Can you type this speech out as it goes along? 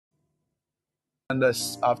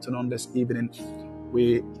this afternoon, this evening,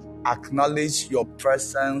 we acknowledge your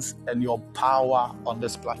presence and your power on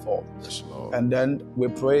this platform. Yes, Lord. And then we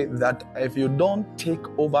pray that if you don't take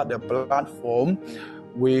over the platform,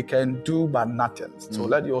 we can do but nothing. So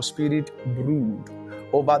let your spirit brood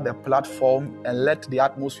over the platform and let the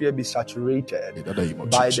atmosphere be saturated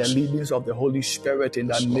by the leadings of the Holy Spirit in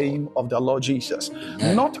the name of the Lord Jesus.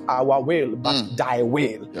 Amen. Not our will, but thy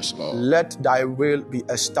will. Yes, Lord. Let thy will be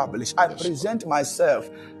established. I present myself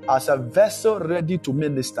as a vessel ready to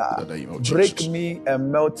minister. Break me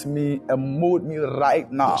and melt me and mold me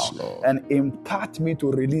right now, and impart me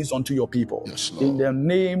to release unto your people. In the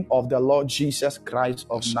name of the Lord Jesus Christ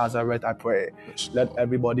of Nazareth, I pray. Let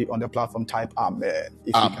everybody on the platform type amen.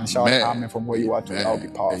 If you can shout amen from where you are to, that will be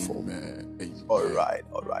powerful. Amen. All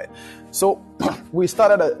right. So we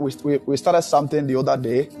started something the other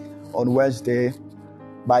day on Wednesday.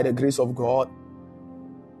 By the grace of God,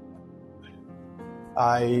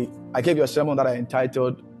 I gave you a sermon that I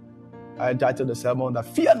entitled the sermon that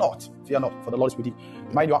fear not, for the Lord is with you.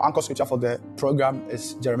 Mind your anchor scripture for the program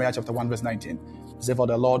is Jeremiah chapter 1 verse 19. It says, for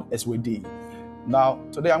the Lord is with thee. Now,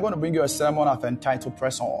 today I'm going to bring you a sermon I've entitled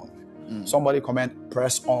Press On. Somebody comment,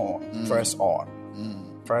 press on, press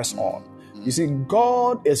on, press on. You see,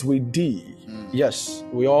 God is with thee. Yes,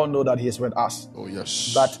 we all know that he is with us. Oh,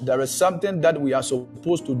 yes. But there is something that we are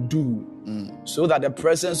supposed to do so that the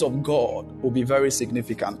presence of God will be very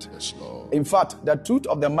significant. Yes, Lord. In fact, the truth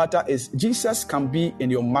of the matter is Jesus can be in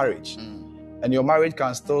your marriage and your marriage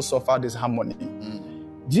can still suffer disharmony.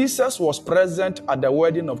 Jesus was present at the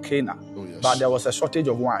wedding of Cana, but there was a shortage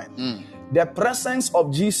of wine. The presence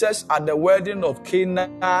of Jesus at the wedding of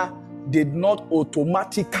Cana did not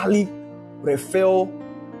automatically refill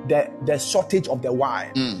the shortage of the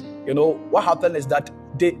wine. You know what happened is that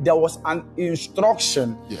there was an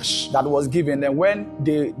instruction that was given, and when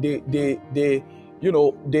they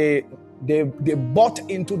bought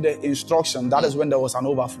into the instruction, that is when there was an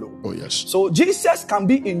overflow. Oh yes. So Jesus can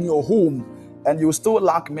be in your home and you still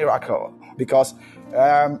lack miracle, because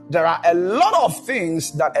there are a lot of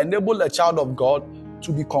things that enable a child of God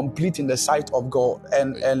to be complete in the sight of God.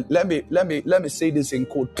 And let me say this in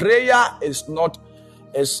quote: prayer is not.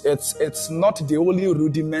 It's not the only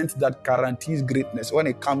rudiment that guarantees greatness when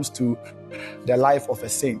it comes to the life of a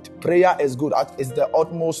saint. Prayer is good. It's the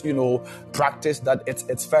utmost, practice that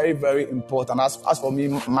it's very, very important. As for me,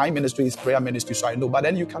 my ministry is prayer ministry, so I know. But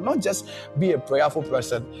then you cannot just be a prayerful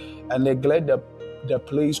person and neglect the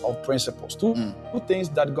place of principles. Two things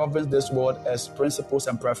that governs this world as principles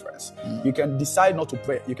and preference. You can decide not to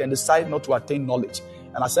pray. You can decide not to attain knowledge.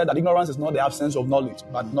 And I said that ignorance is not the absence of knowledge,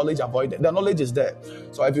 but knowledge avoided. The knowledge is there.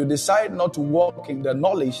 So if you decide not to walk in the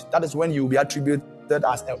knowledge, that is when you will be attributed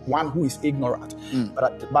as one who is ignorant.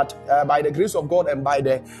 But by the grace of God and by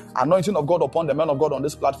the anointing of God upon the man of God on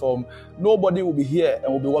this platform, nobody will be here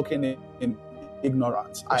and will be walking in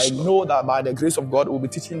ignorance. I know that by the grace of God, we'll be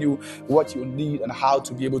teaching you what you need and how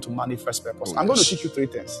to be able to manifest purpose. I'm going to teach you three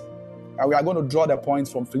things. And we are going to draw the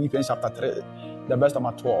points from Philippians chapter 3, the verse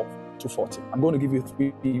number 12 to 14. I'm going to give you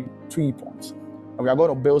three points. And we are going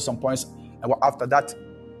to build some points. And after that,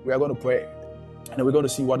 we are going to pray. And then we're going to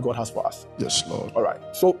see what God has for us. Yes, Lord. All right.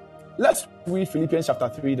 So let's read Philippians chapter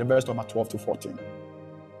 3, the verse number 12 to 14.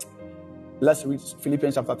 Let's read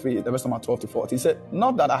Philippians chapter 3, the verse number 12 to 14. He said,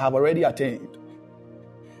 not that I have already attained.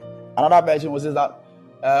 Another version was that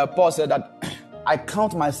Paul said that I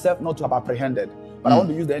count myself not to have apprehended. But I want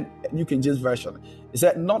to use the New King James version. He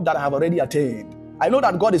said, not that I have already attained. I know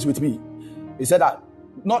that God is with me. He said that.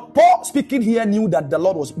 Not Paul speaking here knew that the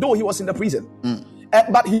Lord was, though he was in the prison.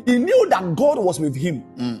 But he knew that God was with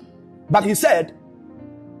him. But he said,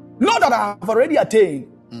 not that I have already attained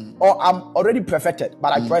or I'm already perfected,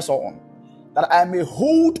 but I press on. That I may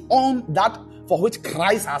hold on that for which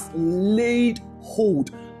Christ has laid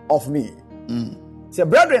hold of me. Say,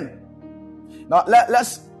 brethren, now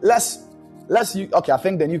let's use, okay, I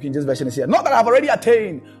think the New King James version is here. Not that I have already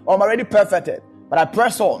attained or I'm already perfected, but I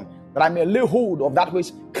press on that I may lay hold of that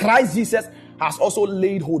which Christ Jesus has also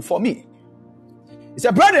laid hold for me. He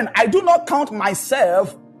said, brethren, I do not count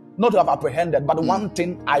myself not to have apprehended, but one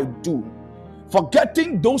thing I do,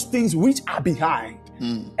 forgetting those things which are behind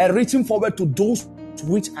and reaching forward to those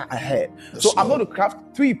which are ahead. Yes, so I'm going to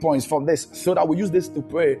craft 3 points from this so that we use this to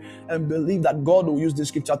pray and believe that God will use this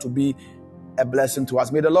scripture to be a blessing to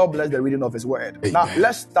us. May the Lord bless the reading of his word. Amen. Now,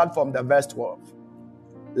 let's start from the verse 12.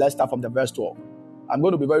 I'm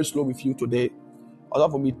going to be very slow with you today. Although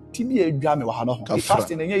for me,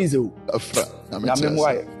 fasting easy.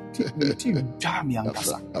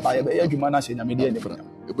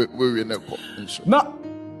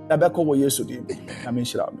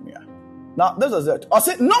 Now, this is it. I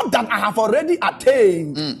say, not that I have already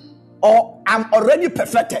attained or I'm already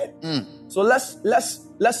perfected. So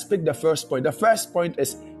let's pick the first point. The first point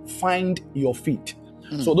is find your feet.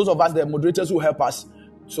 So those of us, the moderators who help us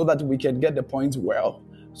so that we can get the points well,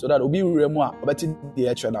 so that will be more about the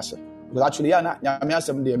actual. Because actually, I'm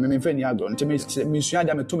some day, me friend ya don. Me suya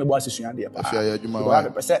dia me to me boss suya dia pa.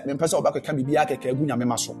 Me person oba ka bi bia keke gu nyame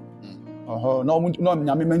maso. No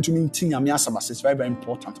nyame mentumi nti nyame asabas. It's very, very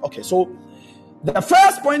important. Okay, so the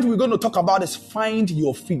first point we're going to talk about is find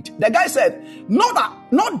your feet. The guy said, not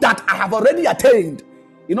that I have already attained.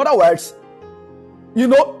 In other words,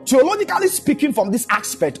 theologically speaking, from this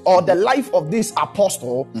aspect or the life of this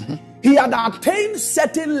apostle, he had attained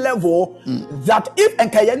certain level that if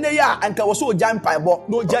Enkayeneya and Kawaso Jam Paibo,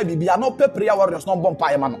 no JB, are no prayer warriors, no bomb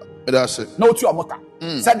pie man. That's it. No to Amota.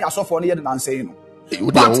 Send your software and say no.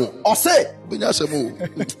 But or say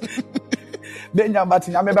Benya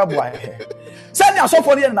Batina Meba boy. Send your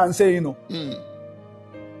software and say no.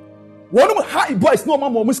 One high boys, no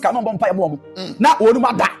more muska, no bomb pie bomb. Now,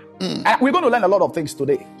 one da. We're going to learn a lot of things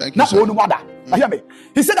today. Thank you, sir. Hear me?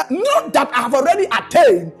 He said that not that I have already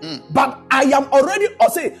attained, but I am already,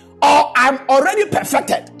 or I'm already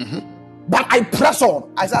perfected. But I press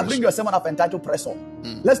on. I said, bring your sermon up entitled Press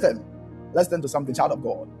On. Listen to something, child of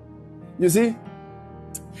God. You see,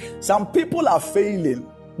 some people are failing,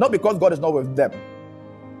 not because God is not with them,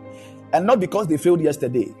 and not because they failed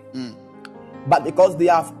yesterday, but because they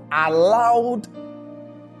have allowed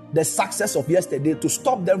the success of yesterday to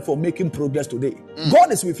stop them from making progress today.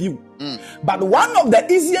 God is with you. But one of the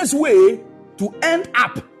easiest way to end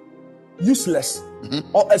up useless,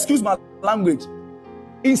 or excuse my language,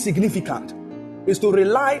 insignificant, is to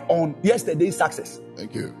rely on yesterday's success.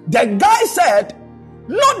 Thank you. The guy said,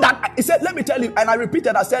 not that, he said, let me tell you, and I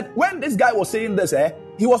repeated, I said, when this guy was saying this,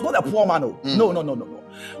 he was not a poor man. No.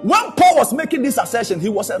 When Paul was making this assertion, he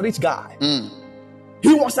was a rich guy.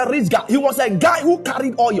 He was a rich guy. He was a guy who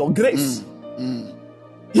carried all your grace.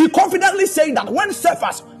 He confidently said that when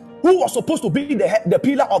Cephas, who was supposed to be the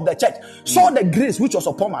pillar of the church, saw the grace which was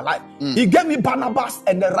upon my life, he gave me Barnabas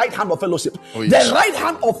and the right hand of fellowship. The right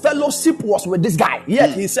hand of fellowship was with this guy.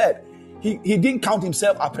 Yet he said he didn't count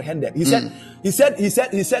himself apprehended. He said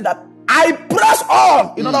that I press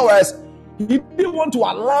on. In other words, he didn't want to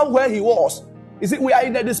allow where he was. You see, we are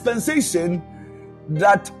in a dispensation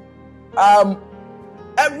that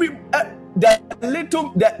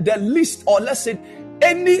the least, or let's say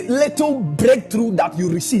any little breakthrough that you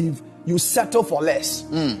receive, you settle for less.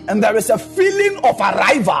 And there is a feeling of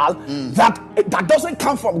arrival that doesn't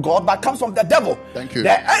come from God, but comes from the devil. Thank you.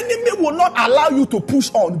 The enemy will not allow you to push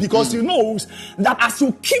on, because he knows that as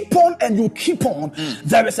you keep on and you keep on,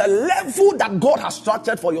 there is a level that God has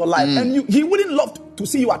structured for your life, and he wouldn't love to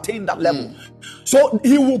see you attain that level. So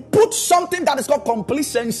he will put something that is called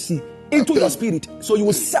complacency into your spirit, so you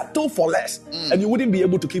will settle for less, and you wouldn't be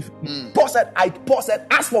able to keep. Paul said,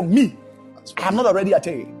 as for me, I am not already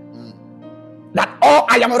attained. That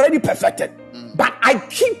I am already perfected, but I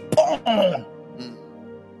keep on.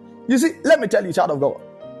 You see, let me tell you, child of God,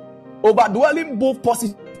 overdwelling both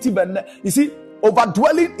positive and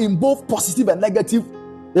overdwelling in both positive and negative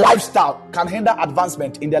lifestyle can hinder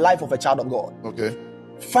advancement in the life of a child of God. Okay.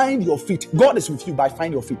 Find your feet. God is with you by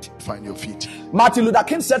find your feet. Find your feet. Martin Luther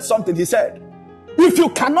King said something. He said, if you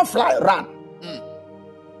cannot fly, run.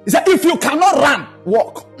 He said, if you cannot run,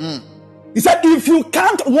 walk. He said, if you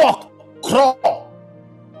can't walk, crawl.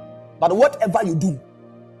 But whatever you do,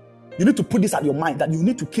 you need to put this at your mind, that you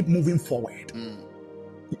need to keep moving forward.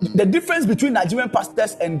 The difference between Nigerian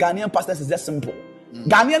pastors and Ghanaian pastors is just simple.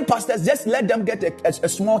 Ghanaian pastors, just let them get a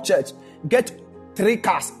small church, get 3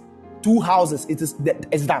 cars, 2 houses. It's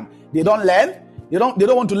done. They don't learn. They don't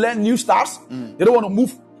want to learn new stars. They don't want to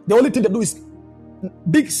move. The only thing they do is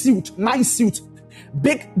big suit, nice suits,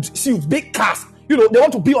 big suits, big cars. They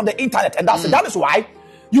want to be on the internet, and that's it. That is why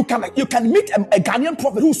you can meet a Ghanaian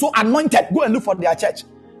prophet who's so anointed. Go and look for their church.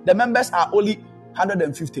 The members are only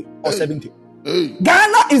 150 or 70.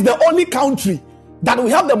 Ghana is the only country that we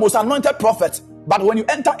have the most anointed prophets. But when you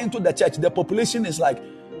enter into the church, the population is like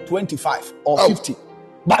 25 or 50.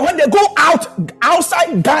 But when they go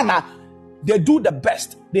outside Ghana, they do the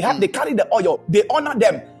best. They carry the oil. They honor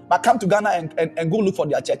them. But come to Ghana and go look for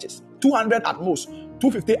their churches. 200 at most,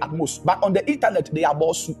 250 at most. But on the internet, they are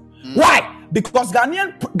boss. Why? Because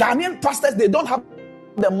Ghanaian pastors, they don't have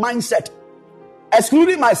the mindset,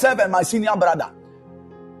 excluding myself and my senior brother.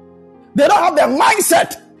 They don't have the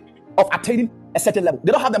mindset of attaining a certain level.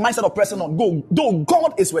 They don't have the mindset of pressing on. Though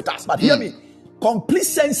God is with us. But hear me.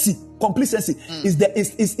 Complacency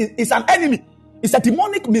is an enemy. It's a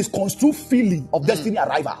demonic misconstrued feeling of destiny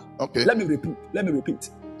arrival. Okay. Let me repeat.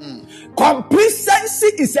 Complacency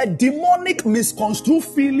is a demonic misconstrued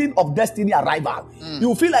feeling of destiny arrival.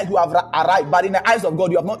 You feel like you have arrived, but in the eyes of God,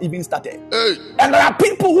 you have not even started. Hey. And there are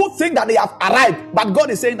people who think that they have arrived, but God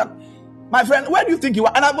is saying that, my friend, where do you think you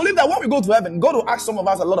are? And I believe that when we go to heaven, God will ask some of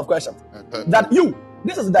us a lot of questions. That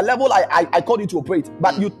this is the level I called you to operate,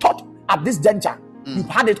 but you thought at this juncture, you've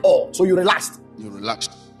had it all, so you relaxed.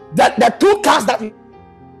 That the 2 cars that you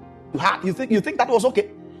had, you think that was okay?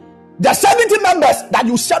 The 70 members that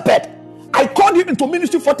you shepherded, I called you into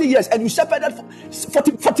ministry 40 years and you shepherded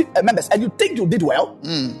 40 members, and you think you did well?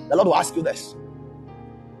 The Lord will ask you this.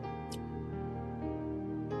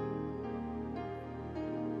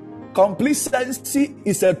 Complacency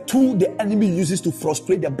is a tool the enemy uses to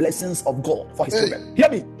frustrate the blessings of God for his children. Hear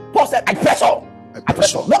me. Paul said, I press on. I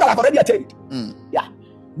press on. Not that I've already attained. Yeah.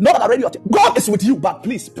 Not that I've already attained. God is with you, but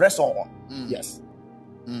please press on. Yes.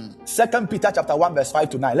 2 Peter chapter 1 verse 5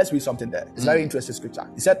 to 9. Let's read something there. It's very interesting scripture.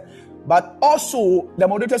 He said, but also the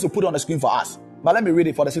moderators will put it on the screen for us. But let me read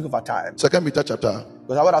it for the sake of our time. 2 Peter chapter.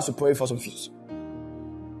 Because I want us to pray for some views.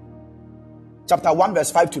 Chapter 1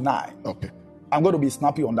 verse 5 to 9. Okay. I'm going to be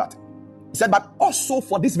snappy on that. He said, but also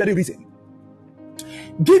for this very reason,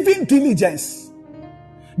 giving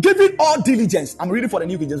all diligence. I'm reading for the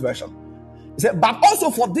New King James Version. He said, but also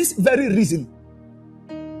for this very reason.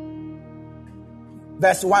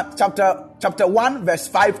 Verse 1, chapter 1, verse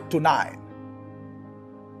 5 to 9.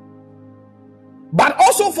 But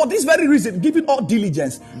also for this very reason, giving all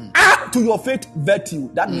diligence, add to your faith virtue.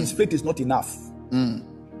 That means faith is not enough.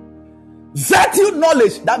 Virtue,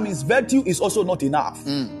 knowledge. That means virtue is also not enough.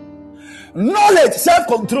 Knowledge,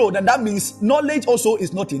 self-control. Then that means knowledge also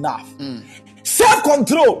is not enough.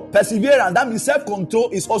 Self-control, perseverance. That means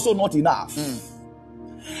self-control is also not enough.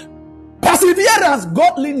 Perseverance,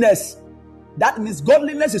 godliness. That means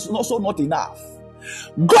godliness is also not enough.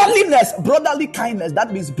 Godliness, brotherly kindness.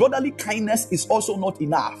 That means brotherly kindness is also not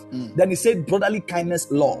enough. Then he said brotherly kindness,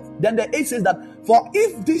 love. Then the 8 says that, for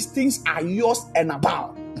if these things are yours and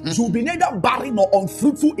abound, you'll be neither barren nor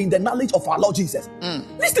unfruitful in the knowledge of our Lord Jesus.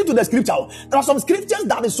 Listen to the scripture. There are some scriptures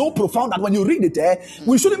that is so profound that when you read it,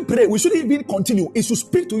 we shouldn't pray. We shouldn't even continue. It should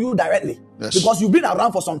speak to you directly. Yes. Because you've been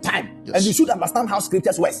around for some time. Yes. And you should understand how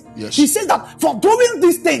scriptures work. Yes. He says that for doing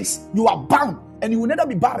these things, you are bound and you will neither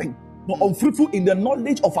be barren nor unfruitful in the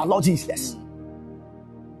knowledge of our Lord Jesus.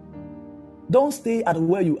 Don't stay at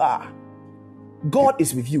where you are. God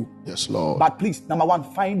is with you. Yes, Lord. But please, number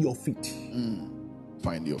 1, find your feet.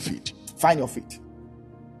 Find your feet. Find your feet.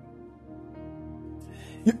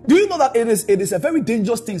 Do you know that it is a very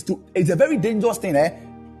dangerous thing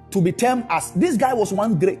to be termed as this guy was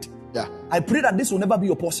once great? Yeah. I pray that this will never be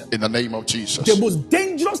your portion. In the name of Jesus. The most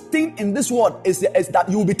dangerous thing in this world is that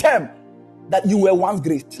you will be termed that you were once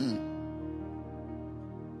great.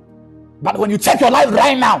 But when you check your life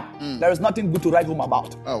right now, there is nothing good to write home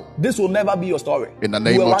about. This will never be your story. In the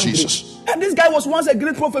name of Jesus. Great. And this guy was once a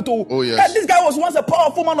great prophet. Oh, yes. And this guy was once a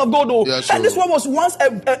powerful man of God. Yes, and this one was once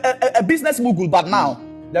a business mogul. But now,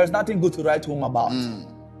 there is nothing good to write home about.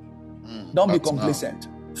 Don't be complacent.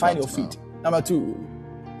 Find your feet. Number 2.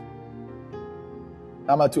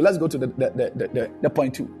 Let's go to the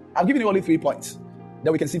point 2. I'm giving you only 3 points.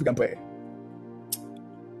 Then we can see if we can pray.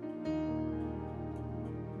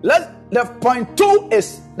 The point 2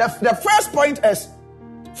 is the first point is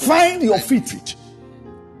find your feet.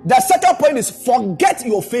 The second point is forget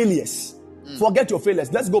your failures. Forget your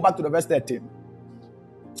failures. Let's go back to the verse 13.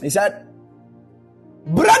 He said,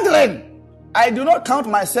 brethren, I do not count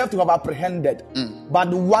myself to have apprehended, but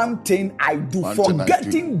one thing I do,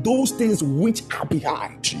 forgetting those things which are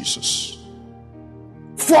behind. Jesus.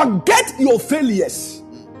 Forget your failures.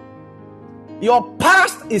 Your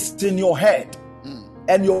past is in your head,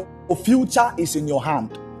 and your future is in your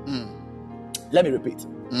hand. Let me repeat.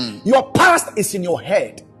 Your past is in your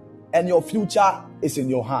head, and your future is in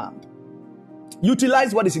your hand.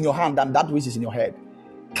 Utilize what is in your hand and that which is in your head.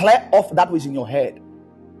 Clear off that which is in your head,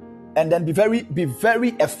 and then be very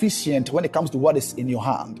efficient when it comes to what is in your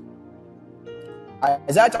hand.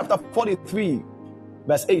 Isaiah chapter 43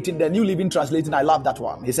 verse 18, the New Living Translation, I love that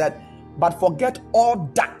one. He said, but forget all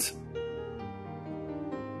that.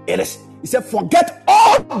 He said, forget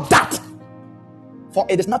all that, for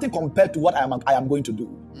it is nothing compared to what I am going to do.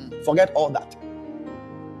 Forget all that.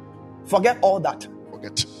 Forget all that.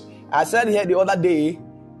 Forget. I said here the other day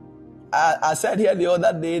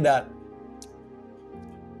that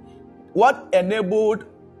what enabled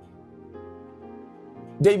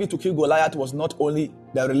David to kill Goliath was not only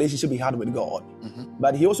the relationship he had with God,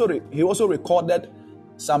 but he also recorded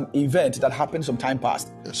some event that happened some time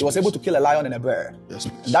past. Yes, he was able to kill a lion and a bear. Yes,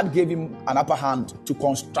 that gave him an upper hand to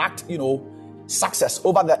construct, success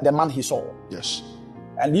over the man he saw. Yes.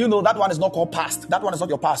 And that one is not called past. That one is not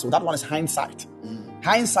your past. So that one is hindsight.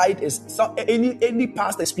 Hindsight is any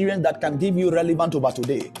past experience that can give you relevant over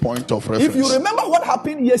today. Point of reference. If you remember what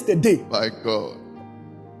happened yesterday, my God.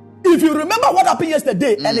 If you remember what happened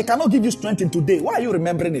yesterday and it cannot give you strength in today, why are you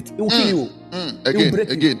remembering it? It will kill you.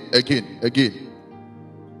 Again.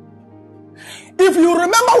 If you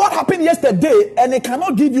remember what happened yesterday and it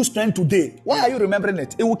cannot give you strength today, why are you remembering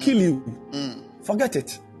it? It will kill you. Forget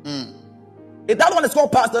it. If that one is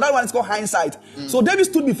called past, that one is called hindsight. So David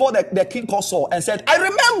stood before the king called Saul and said, I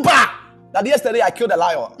remember that yesterday I killed a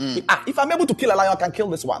lion. If I'm able to kill a lion, I can kill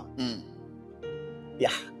this one.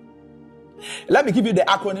 Yeah. Let me give you the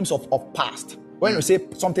acronyms of past. When you say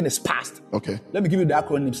something is past, okay. Let me give you the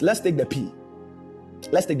acronyms. Let's take the P.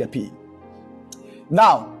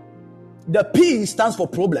 Now, the P stands for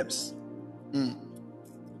problems.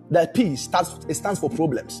 The P stands for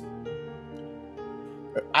problems.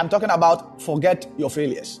 I'm talking about forget your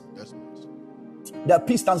failures. Yes. The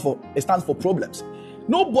P stands for problems.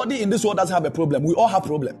 Nobody in this world doesn't have a problem. We all have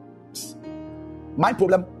problems. My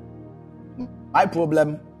problem, I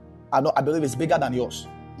believe it's bigger than yours.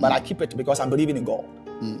 But I keep it because I'm believing in God.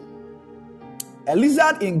 A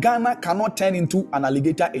lizard in Ghana cannot turn into an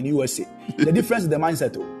alligator in USA. The difference is the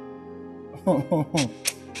mindset.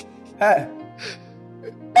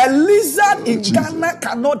 A lizard in Ghana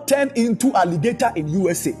cannot turn into alligator in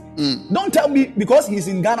USA. Don't tell me because he's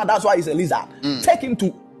in Ghana, that's why he's a lizard. Take him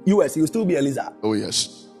to US, he'll still be a lizard. Oh,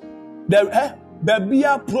 yes. There be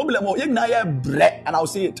a problem. And I'll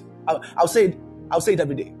say it. I'll say it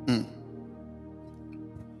every day.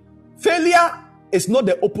 Failure is not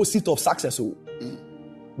the opposite of success,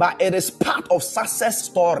 but it is part of success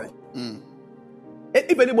story.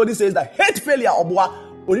 If anybody says that hate failure,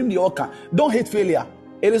 don't hate failure.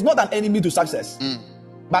 It is not an enemy to success,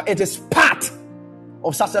 but it is part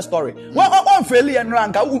of success story. One failure and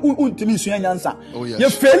rank, oh yes.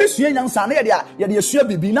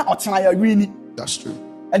 That's true.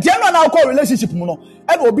 And the now call relationship, and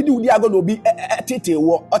will be do the ago be a tete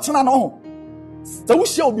war or no. So we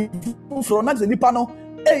shall be from next Nipano.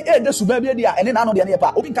 The Suburbia, and then I know the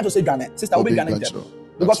other open can't say Ghana, sister, open Ghana.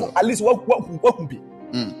 Because at least what can be.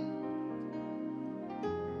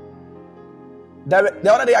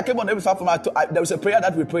 The other day I came on every platform. There was a prayer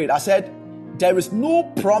that we prayed. I said, there is no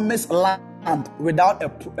promised land without a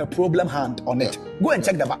problem hand on it. Go and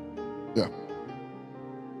check the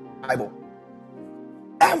Bible.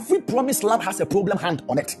 Every promised land has a problem hand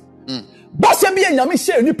on it.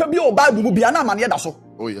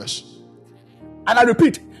 Oh, yes. And I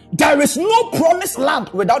repeat, there is no promised land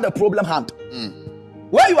without a problem hand.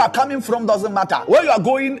 Where you are coming from doesn't matter. Where you are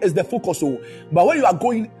going is the focus. But where you are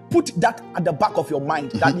going, put that at the back of your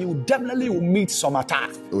mind that you definitely will meet some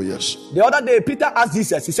attack. Oh, yes. The other day, Peter asked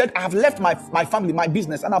Jesus, he said, I have left my family, my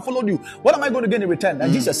business, and I followed you. What am I going to get in return?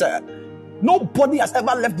 And Jesus said, nobody has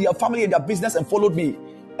ever left their family and their business and followed me.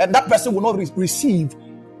 And that person will not receive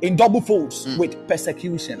in double folds with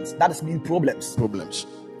persecutions. That is mean problems.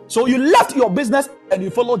 So you left your business and you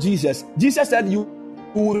followed Jesus. Jesus said you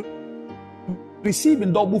will receive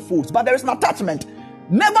in double folds, but there is an attachment.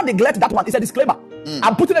 Never neglect that one. It's a disclaimer.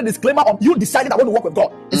 I'm putting a disclaimer on you deciding I want to work with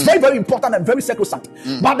God. It's very, very important and very sacrosanct.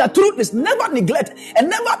 But the truth is never neglect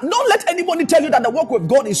and don't let anybody tell you that the work with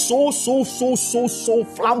God is so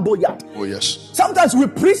flamboyant. Oh, yes. Sometimes we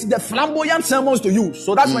preach the flamboyant sermons to you.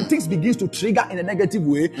 So that's when things begins to trigger in a negative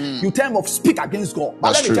way. You tend to speak against God.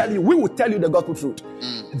 But let me tell you, we will tell you the gospel truth.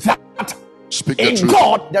 That in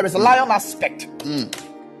God, there is a lion aspect.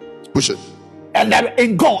 Push it. And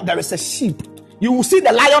in God, there is a sheep. You will see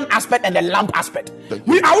the lion aspect and the lamb aspect. I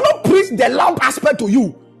will not preach the lamb aspect to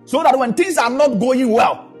you so that when things are not going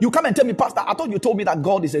well, you come and tell me, Pastor, I thought you told me that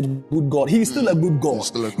God is a good God. He is still a good God.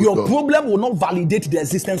 Your problem will not validate the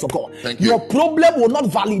existence of God. Your problem will not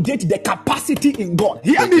validate the capacity in God.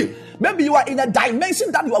 Hear me. Maybe you are in a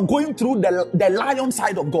dimension that you are going through the lion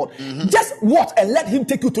side of God. Just watch and let him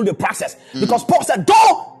take you through the process. Because Paul said,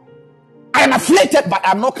 though I am afflicted, but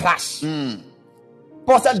I am not crushed.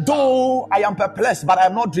 Paul said, though I am perplexed, but I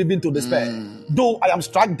am not driven to despair. Though I am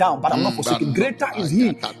struck down, but I am not forsaken. Greater is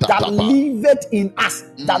he that liveth in us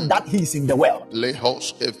than that he is in the world.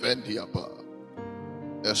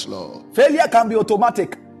 Yes, Lord. Failure can be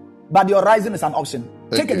automatic, but your rising is an option.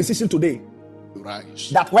 Take a decision today.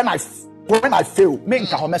 That when I fail,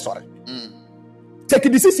 sorry. Take a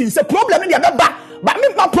decision. It's a problem in the other, but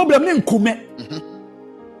my problem in Kume.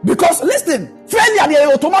 Because listen, failure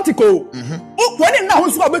is automatic. When it now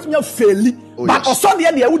is about me fail, But also the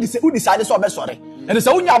end, who decided so best sorry. And it's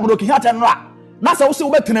only a broken heart and ra. That's also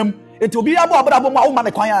better. It will be about woman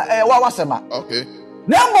Okay.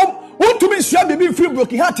 Now, want to be sure be free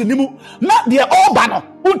broken heart in Nimu. Not the all banner.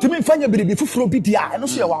 Want to be funny be full BDI. And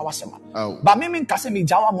also a wasema. But me mean Cassimi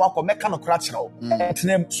Jawa Moko Mecano Cratchel. It's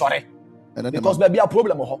name sorry. Because there be a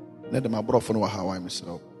problem. Let them abroad for how I'm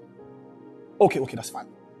so. Okay, that's fine.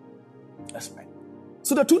 That's fine.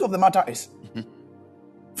 So the truth of the matter is,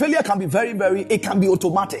 failure can be it can be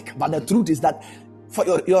automatic. But the truth is that for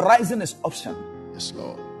your rising is option. Yes,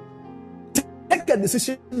 Lord. Take a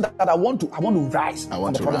decision that I want to rise. I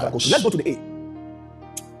want to rise. Let's go to the A.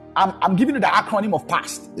 I'm giving you the acronym of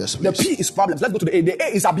past. Yes, please. The P is problems. Let's go to the A. The A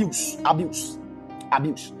is abuse.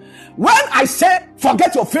 When I say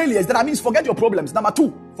forget your failures, then I mean forget your problems. Number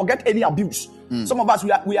 2, forget any abuse. Some of us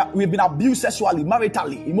we've been abused sexually,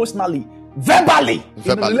 maritally, emotionally, verbally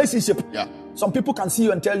in a relationship. Yeah. Some people can see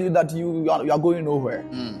you and tell you that you are going nowhere.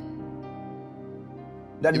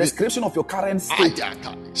 The description of your current state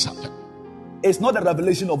is not a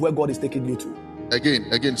revelation of where God is taking you to.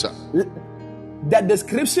 Again, sir. The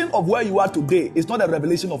description of where you are today is not a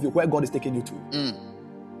revelation of where God is taking you to.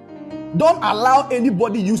 Don't allow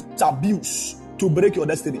anybody use abuse to break your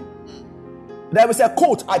destiny. There is a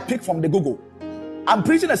quote I picked from the Google. I'm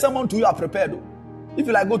preaching a sermon to you. Are prepared. If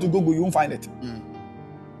you like go to Google, you won't find it.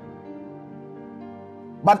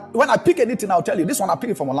 But when I pick anything, I'll tell you. This one I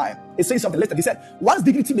picked it from online. It says something later. He said, one's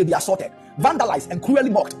dignity may be assaulted, vandalized, and cruelly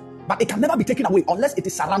mocked, but it can never be taken away unless it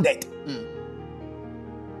is surrounded.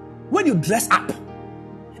 When you dress up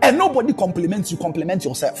and nobody compliments you, compliment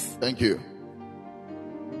yourself. Thank you.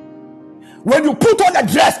 When you put on a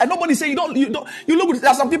dress and nobody say you look good. There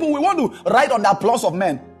are some people we want to ride on the applause of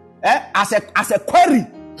men as a query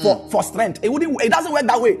for strength. It doesn't work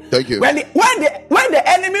that way. Thank you. When the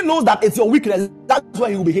enemy knows that it's your weakness, that's why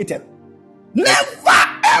he will be hated. Never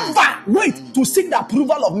ever wait to seek the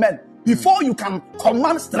approval of men before you can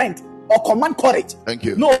command strength or command courage. Thank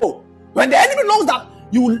you. No, when the enemy knows that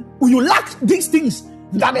you lack these things,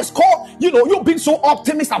 that is called, you being so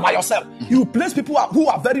optimistic about yourself. You place people who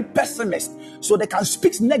are very pessimist, so they can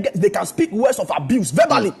speak they can speak words of abuse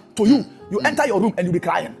verbally to you. You enter your room and you'll be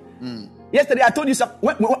crying. Yesterday I told you something.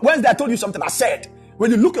 Wednesday I told you something. I said,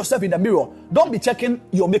 when you look yourself in the mirror, don't be checking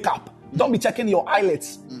your makeup. Don't be checking your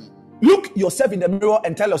eyelids. Look yourself in the mirror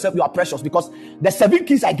and tell yourself you are precious, because the 7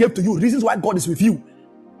 keys I gave to you, reasons why God is with you.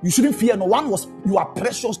 You shouldn't fear no one. Was you are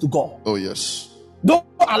precious to God. Oh yes. Don't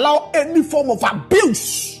allow any form of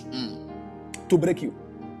abuse to break you.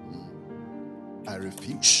 I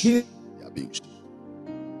refuse the abuse.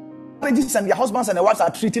 Marriages and their husbands and their wives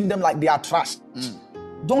are treating them like they are trash.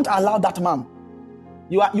 Don't allow that man.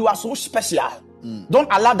 You are so special. Don't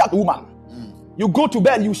allow that woman. You go to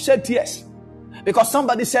bed, you shed tears because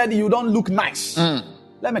somebody said you don't look nice.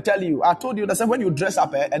 Let me tell you, I told you that when you dress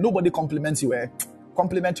up and nobody compliments you,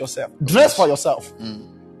 compliment yourself. Dress for yourself.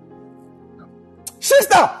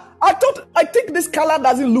 Sister, I think this color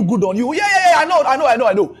doesn't look good on you. Yeah, I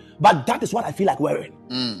know. But that is what I feel like wearing.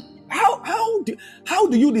 How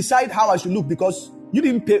do you decide how I should look? Because you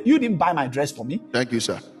didn't buy my dress for me. Thank you,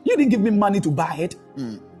 sir. You didn't give me money to buy it.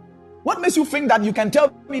 What makes you think that you can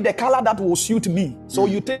tell me the color that will suit me? So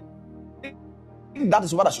you think that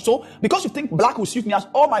is what I should. So because you think black will suit me, as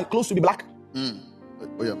all my clothes should be black.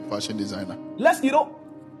 Oh yeah, fashion designer.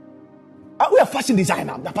 We are fashion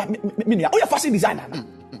designer. We are fashion designer.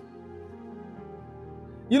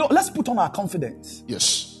 Let's put on our confidence.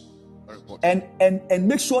 Yes. And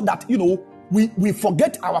make sure that we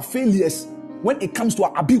forget our failures when it comes to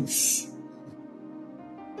our abuse.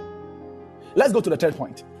 Let's go to the third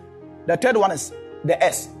point. The third one is the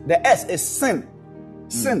S. The S is sin.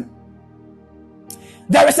 Sin.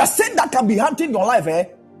 There is a sin that can be haunting your life,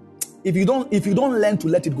 if you don't learn to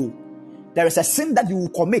let it go. There is a sin that you will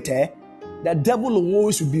commit, the devil will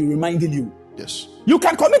always be reminding you. Yes. You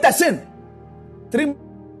can commit a sin. 3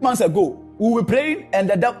 months ago, we were praying, and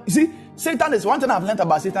the devil. You see, Satan is one thing I've learned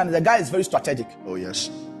about Satan is the guy is very strategic. Oh yes.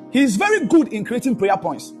 He's very good in creating prayer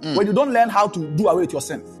points when you don't learn how to do away with your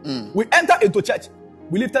sin. We enter into church,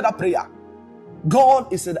 we lifted up prayer.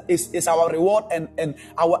 God is our reward and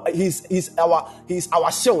he's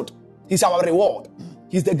our shield. He's our reward.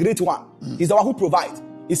 He's the great one. He's the one who provides.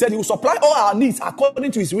 He said he will supply all our needs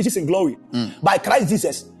according to his riches in glory by Christ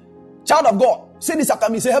Jesus. Child of God, say this after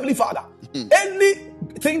me. Say, Heavenly Father,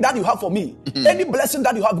 anything that you have for me, any blessing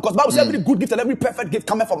that you have, because Bible says every good gift and every perfect gift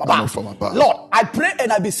cometh from above. Lord, I pray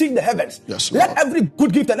and I beseech the heavens. Yes, let every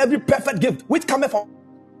good gift and every perfect gift which cometh from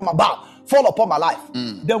above fall upon my life.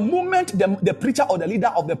 The moment the preacher or the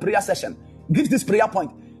leader of the prayer session gives this prayer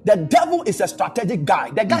point, The devil is a strategic guy.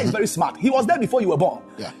 The guy is very smart. He was there before you were born.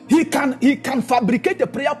 Yeah. He can fabricate a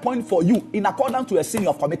prayer point for you in accordance to a sin you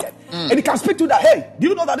have committed. And he can speak to that. Hey, do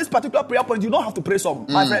you know that this particular prayer point, you don't have to pray some,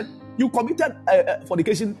 my friend? You committed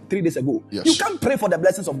fornication 3 days ago. Yes. You can't pray for the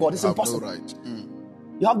blessings of God. It's impossible. No right.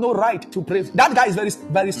 You have no right to pray. That guy is very,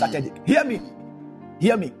 very strategic. Hear me.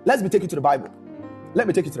 Let me take you to the Bible.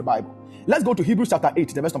 Let's go to Hebrews chapter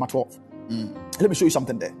 8, the verse number 12. Let me show you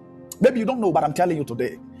something there. Maybe you don't know, but I'm telling you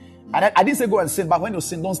today. And I didn't say go and sin, but when you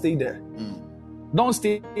sin, don't stay there. Don't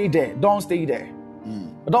stay there. Don't stay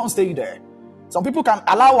there. Some people can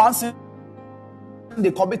allow one sin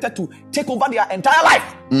they committed to take over their entire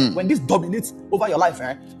life. When this dominates over your life,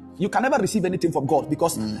 you can never receive anything from God,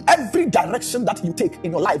 because every direction that you take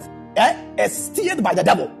in your life is steered by the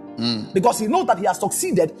devil. Because he knows that he has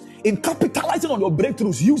succeeded in capitalizing on your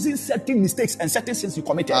breakthroughs using certain mistakes and certain sins you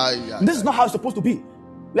committed. This is not how it's supposed to be.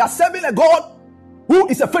 We are serving a God who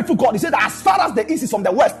is a faithful God. He said that as far as the east is from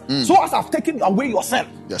the west, so as I've taken away your sin.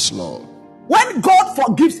 Yes, Lord. When God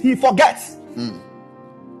forgives, he forgets.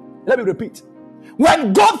 Let me repeat.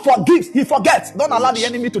 When God forgives, he forgets. Don't allow the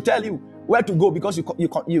enemy to tell you where to go because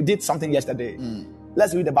you did something yesterday.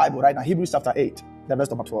 Let's read the Bible right now. Hebrews chapter 8, the verse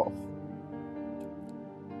number 12.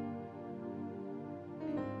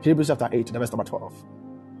 Hebrews chapter 8, the verse number 12.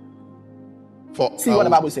 See what the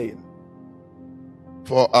Bible is saying.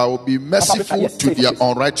 For I will be merciful to their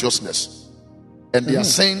unrighteousness, and their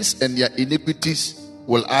sins and their iniquities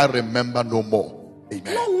will I remember no more.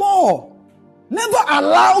 Amen. No more. Never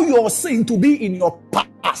allow your sin to be in your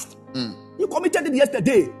past. You committed it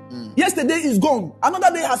yesterday. Yesterday is gone.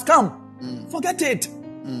 Another day has come. Forget it.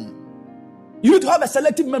 You need to have a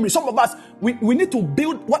selective memory. Some of us, we need to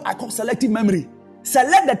build what I call selective memory.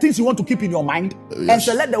 Select the things you want to keep in your mind, and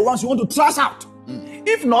select the ones you want to trash out.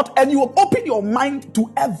 If not, and you open your mind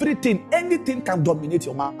to everything, anything can dominate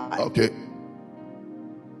your mind. Okay.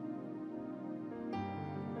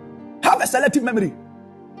 Have a selective memory.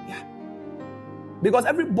 Yeah. Because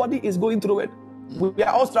everybody is going through it. We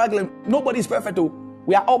are all struggling. Nobody is perfect.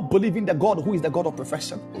 We are all believing the God who is the God of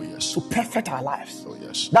perfection. Oh, yes. To perfect our lives. Oh,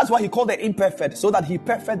 yes. That's why he called the imperfect, so that he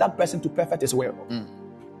perfect that person to perfect his will.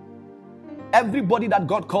 Everybody that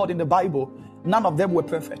God called in the Bible, none of them were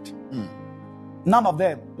perfect. None of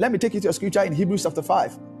them. Let me take you to a scripture in Hebrews chapter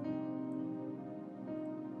 5.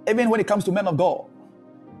 Even when it comes to men of God,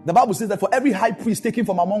 the Bible says that for every high priest taken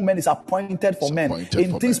from among men is appointed for men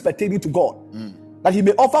in things pertaining to God, that he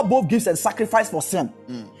may offer both gifts and sacrifice for sin.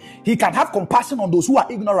 He can have compassion on those who are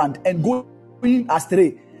ignorant and going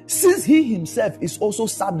astray, since he himself is also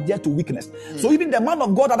subject to weakness. So even the man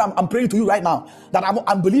of God that I'm praying to you right now, that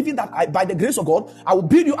I'm believing that by the grace of God, I will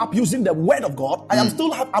build you up using the word of God.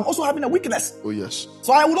 I'm also having a weakness. Oh, yes.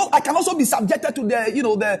 So I can also be subjected to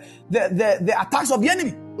the attacks of the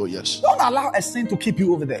enemy. Oh, yes. Don't allow a sin to keep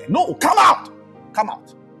you over there. No, come out. Come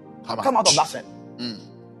out of that sin.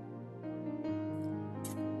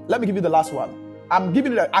 Let me give you the last one. I'm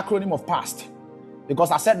giving you the acronym of PAST.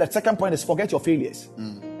 Because I said the second point is forget your failures.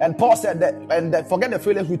 And Paul said that, forget the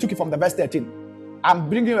failures, we took it from the verse 13. I'm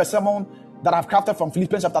bringing you a sermon that I've crafted from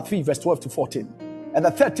Philippians chapter 3, verse 12 to 14. And the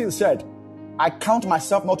 13th said, I count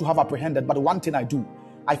myself not to have apprehended, but one thing I do,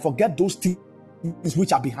 I forget those things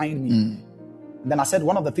which are behind me. And then I said,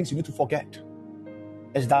 one of the things you need to forget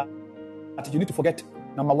is that you need to forget,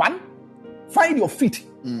 number one, find your feet.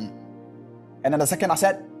 And then the second I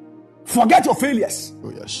said, forget your failures. Oh,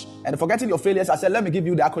 yes. And forgetting your failures, I said, let me give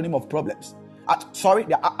you the acronym of problems.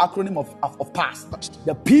 The acronym of past.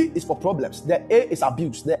 The P is for problems. The A is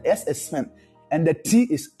abuse. The S is sin. And the T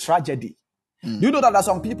is tragedy. Do you know that there are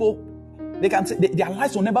some people, they can say their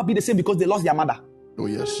lives will never be the same because they lost their mother. Oh,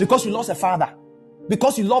 yes. Because you lost a father.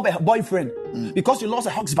 Because you lost a boyfriend. Because you lost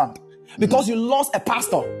a husband. Because you lost a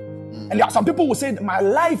pastor. And there are some people who say, my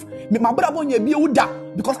life,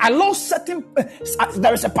 because I lost certain,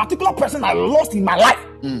 there is a particular person I lost in my life.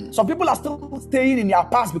 Some people are still staying in their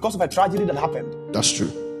past because of a tragedy that happened. That's true.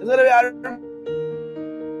 I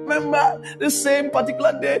remember the same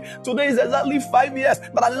particular day. Today is exactly 5 years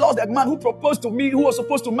that I lost that man who proposed to me, who was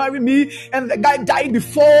supposed to marry me, and the guy died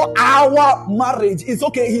before our marriage. It's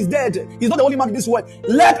okay, he's dead. He's not the only man in this world.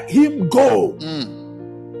 Let him go.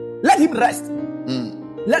 Let him rest.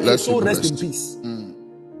 Let his soul rest in peace.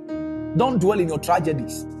 Don't dwell in your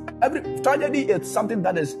tragedies. Every tragedy is something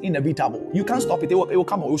that is inevitable. You can't stop it. It will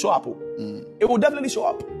come. It will show up. It will definitely show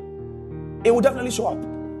up. It will definitely show up.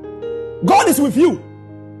 God is with you.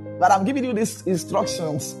 But I'm giving you these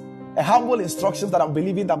instructions, a humble instructions that I'm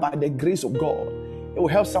believing that by the grace of God, it will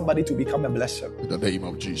help somebody to become a blessing. In the name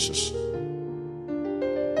of Jesus.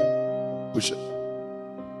 Push it.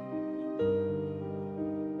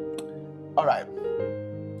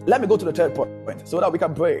 let me go to the third point so that we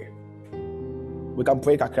can pray. We can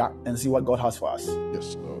pray kakra and see what God has for us.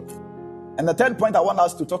 Yes, Lord. And the third point I want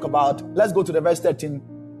us to talk about, let's go to the verse 13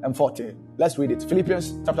 and 14. Let's read it.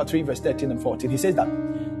 Philippians chapter 3, verse 13 and 14. He says that,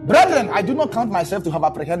 brethren, I do not count myself to have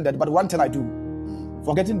apprehended, but one thing I do,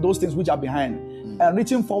 forgetting those things which are behind and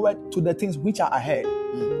reaching forward to the things which are ahead.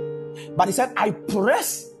 But he said, I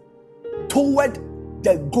press toward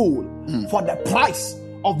the goal for the prize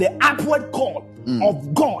of the upward call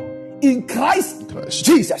of God in Christ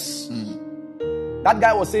Jesus. That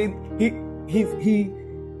guy was saying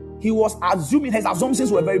he was assuming, his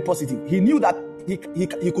assumptions were very positive. He knew that he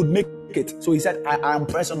could make it. So he said, I am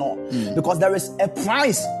pressing on because there is a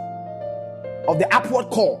prize of the upward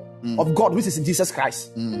call of God, which is in Jesus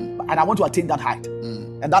Christ, and I want to attain that height.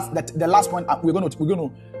 And that's the last point. We're going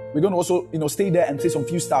to also stay there and say some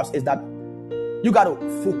few stuff. Is that you got to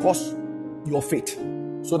focus your faith.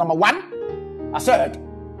 So number one, I said,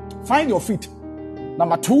 find your feet.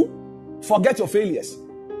 Number two, forget your failures.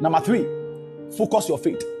 Number three, focus your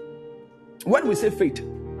faith. When we say faith,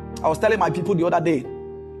 I was telling my people the other day,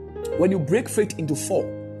 when you break faith into four,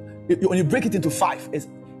 when you break it into five, it's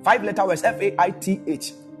 5 letter words,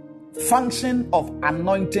 FAITH, function of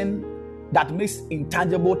anointing that makes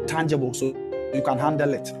intangible tangible, so you can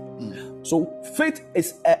handle it. So faith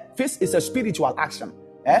is a spiritual action,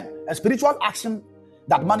 a spiritual action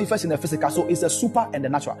that manifests in the physical. So it's a super and the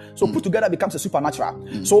natural. So put together becomes a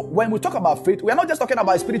supernatural. So when we talk about faith, we are not just talking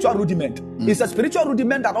about a spiritual rudiment. It's a spiritual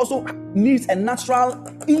rudiment that also needs a natural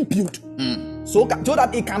input, so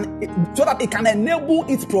that it can enable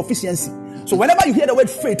its proficiency. So whenever you hear the word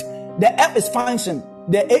faith, the F is function,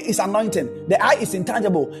 the A is anointing, the I is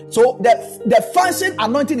intangible. So the function,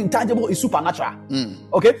 anointing, intangible is supernatural.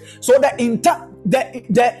 Okay, so the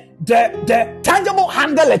tangible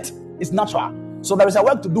handle it is natural. So there is a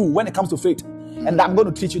work to do when it comes to faith, and I'm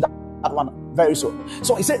going to teach you that one very soon.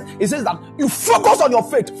 So it says that you focus on your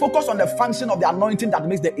faith, focus on the function of the anointing that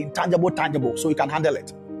makes the intangible tangible, so you can handle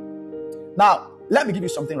it. Now, let me give you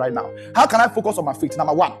something right now. How can I focus on my faith?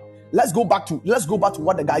 Number one, let's go back to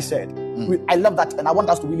what the guy said. I love that, and I want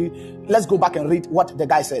us to let's go back and read what the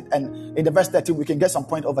guy said. And in the verse 13, we can get some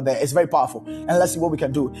point over there. It's very powerful, and let's see what we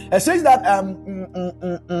can do. It says that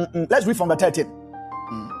let's read from the 13.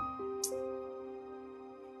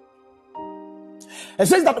 It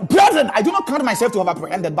says that, brethren, I do not count myself to have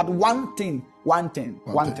apprehended, but one thing.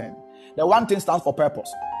 The one thing stands for purpose.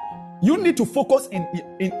 You need to focus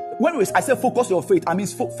when I say focus your faith, I mean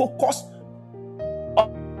focus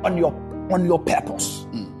on your purpose.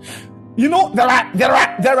 You know, there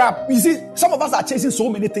are. You see, some of us are chasing so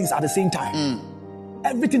many things at the same time.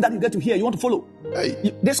 Everything that you get to hear, you want to follow.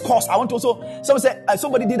 This course, I want to also.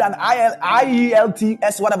 Somebody did an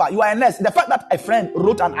IELTS, whatever. You are a nurse. The fact that a friend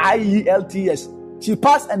wrote an IELTS, she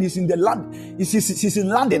passed and is in the land. She's in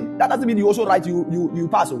London. That doesn't mean you also write you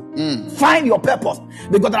pass. Find your purpose,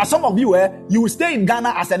 because there are some of you where you will stay in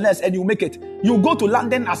Ghana as a nurse and you make it. You go to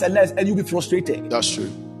London as a nurse and you'll be frustrated. That's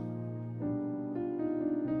true.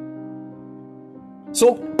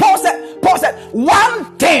 So Paul said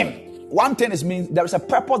one thing. One thing means there is a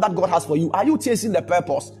purpose that God has for you. Are you chasing the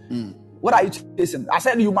purpose? What are you chasing? I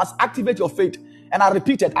said you must activate your faith, and I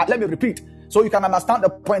repeated. Let me repeat, so you can understand the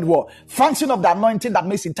point. Function of the anointing that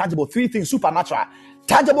makes it tangible. 3 things: supernatural,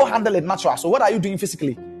 tangible, handle it, natural. So what are you doing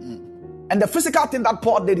physically? And the physical thing that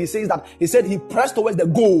Paul did, he said he pressed towards the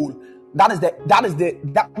goal. That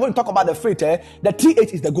when we talk about the faith, the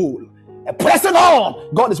TH is the goal. Pressing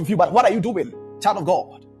on. God is with you. But what are you doing, child of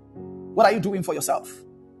God? What are you doing for yourself?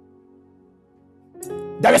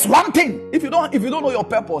 There is one thing. If you don't know your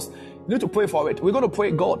purpose, you need to pray for it. We're going to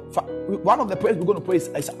pray God. One of the prayers we're going to pray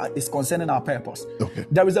is concerning our purpose. Okay.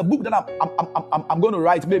 There is a book that I'm going to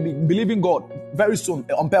write, maybe believing God very soon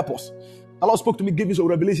on purpose. The Lord spoke to me, gave me some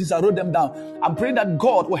revelations. I wrote them down. I'm praying that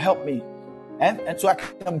God will help me, and so I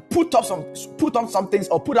can put up some things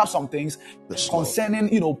yes, concerning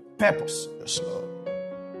purpose. Yes, Lord.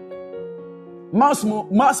 Mass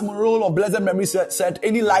Morale of blessed memory said,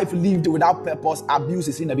 any life lived without purpose, abuse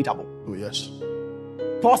is inevitable. Oh, yes.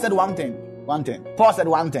 Paul said one thing. Paul said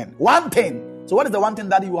one thing. So what is the one thing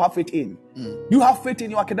that you have faith in? Do you have faith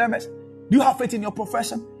in your academics? Do you have faith in your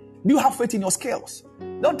profession? Do you have faith in your skills?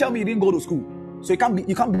 Don't tell me you didn't go to school. So you can't be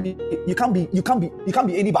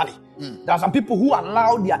anybody. There are some people who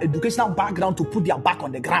allow their educational background to put their back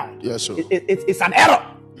on the ground. Yes, sir. It's an error.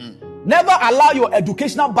 Never allow your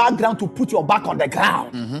educational background to put your back on the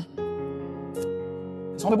ground.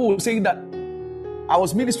 Some people will say that I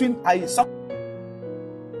was ministering. Some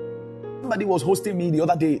somebody was hosting me the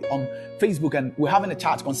other day on Facebook, and we're having a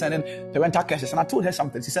chat concerning parental curses. And I told her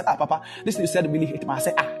something. She said, Papa, this thing you said really hit me. I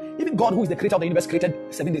said, even God, who is the creator of the universe, created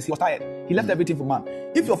 7 days. He was tired. He left everything for man.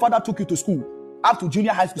 If your father took you to school, up to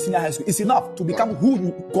junior high school, senior high school, it's enough to become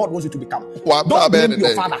who God wants you to become. Don't blame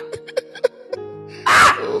your father.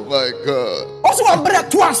 Oh my God. Also, I'm better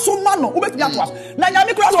to us. So man, who bet me to us? Now you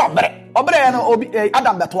make us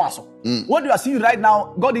Adam that was. What you are seeing right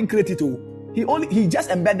now, God didn't create it too. He just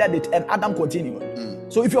embedded it, and Adam continued.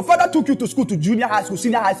 So if your father took you to school, to junior high school,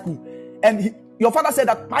 senior high school, and your father said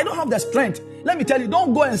that I don't have the strength, let me tell you,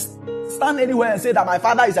 don't go and stand anywhere and say that my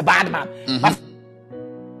father is a bad man. My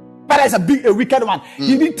father is a wicked one.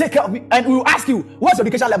 He didn't take care of me. And we will ask you, what's your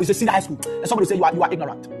education level? You say senior high school. And somebody will say you are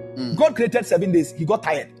ignorant. God created 7 days. He got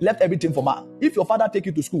tired, left everything for man. If your father take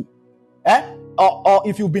you to school, or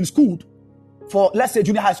if you've been schooled for, let's say,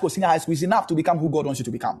 junior high school, senior high school, is enough to become who God wants you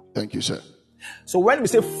to become. Thank you, sir. So when we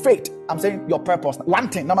say faith, I'm saying your purpose. One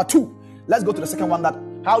thing. Number two, let's go to the second one. That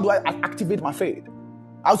how do I activate my faith?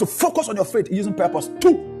 I also focus on your faith using purpose.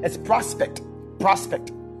 Two, it's prospect.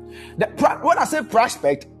 Prospect. When I say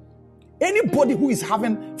prospect, anybody who is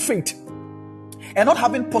having faith and not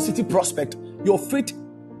having positive prospect, your faith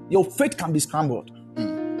can be scrambled.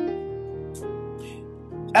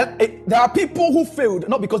 And there are people who failed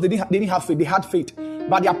not because they didn't have faith, they had faith,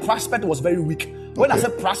 but their prospect was very weak. When I say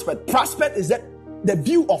prospect is that the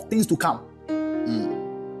view of things to come.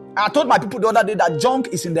 I told my people the other day that junk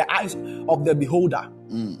is in the eyes of the beholder.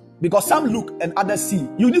 Because some look and others see.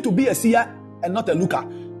 You need to be a seer and not a looker.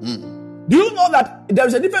 Do you know that there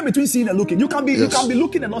is a difference between seeing and looking? You can be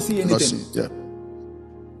looking and not see anything.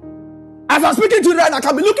 As I'm speaking to you right now, I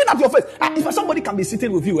can be looking at your face. If somebody can be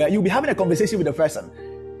sitting with you, you'll be having a conversation with the person.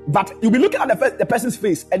 But you'll be looking at the person's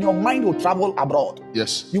face, and your mind will travel abroad.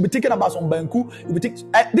 Yes. You'll be thinking about some banku. You'll be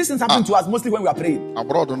thinking, this is happening to us mostly when we are praying.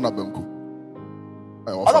 Abroad on banku.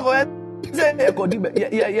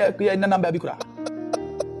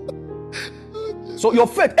 So your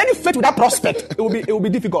faith, any faith without prospect, it will be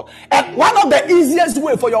difficult. And one of the easiest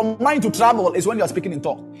way for your mind to travel is when you are speaking in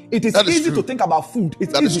tongues. It is easy to think about food.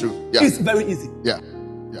 It's easy. Is true. Yeah. It's very easy. Yeah.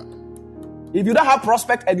 If you don't have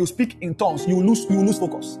prospect and you speak in tongues, you lose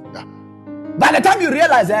focus. Yeah. By the time you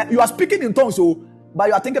realize that you are speaking in tongues, but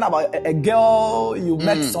you are thinking about a girl you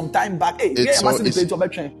met some time back. Hey, it's so easy.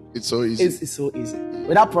 It's so easy. It's so easy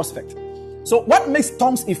without prospect. So what makes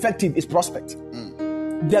tongues effective is prospect.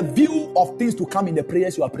 The view of things to come in the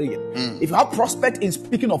prayers you are praying. If you have prospect in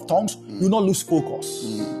speaking of tongues, you will not lose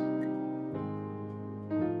focus.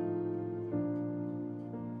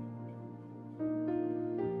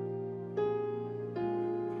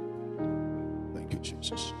 Thank you,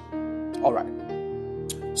 Jesus. All right.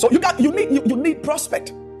 So you need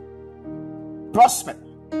prospect. Prospect.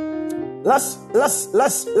 Let's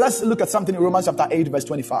look at something in Romans chapter 8 verse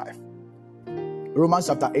 25. Romans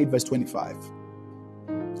chapter 8 verse 25.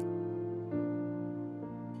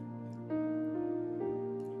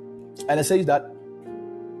 And it says that,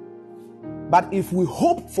 but if we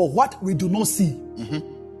hope for what we do not see,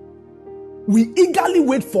 we eagerly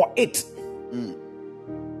wait for it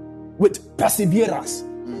with perseverance.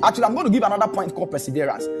 Actually, I'm going to give another point called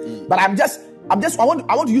perseverance. But I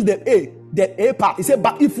want to use the A part. It said,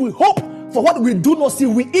 but if we hope for what we do not see,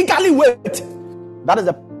 we eagerly wait. That is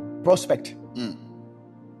the prospect.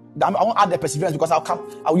 I won't add the perseverance because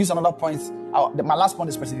I'll use another point. My last point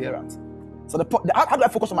is perseverance. So how do I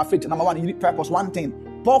focus on my faith? Number one, you need purpose. One thing.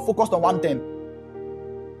 Paul focused on one thing.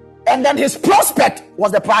 And then his prospect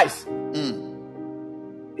was the prize.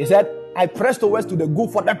 He said, I press towards to the goal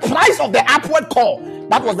for the prize of the upward call.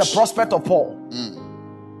 That was the prospect of Paul.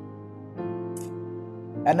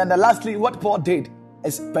 And then lastly, what Paul did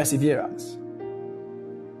is perseverance.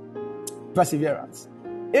 Perseverance.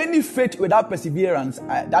 Any faith without perseverance,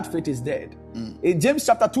 that faith is dead. In James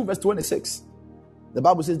chapter 2 verse 26, the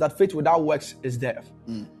Bible says that faith without works is death.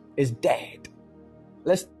 Is dead.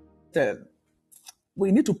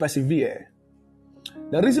 We need to persevere.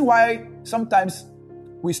 The reason why sometimes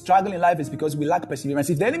we struggle in life is because we lack perseverance.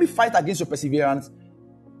 If the enemy fights against your perseverance,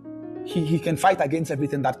 he can fight against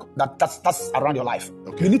everything that's around your life.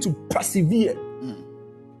 You need to persevere.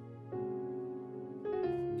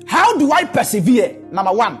 How do I persevere?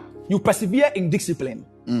 Number one, you persevere in discipline.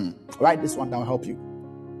 Write this one down, help you.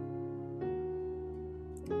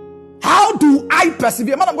 How do I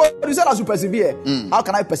persevere? Man of God, you said as you persevere. How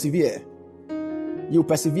can I persevere? You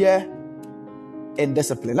persevere in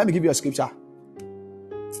discipline. Let me give you a scripture.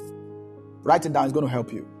 Write it down, it's going to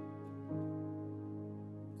help you.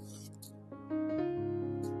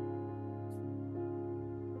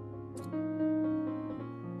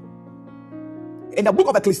 In the book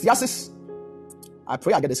of Ecclesiastes, I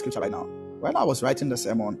pray I get the scripture right now. When I was writing the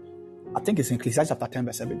sermon, I think it's in Ecclesiastes chapter 10,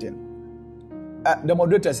 verse 17. The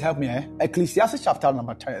moderators help me. Ecclesiastes chapter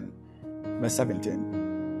number 10, verse 17.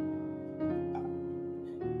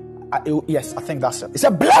 Yes, I think that's it. It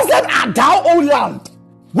said, blessed art thou, O land,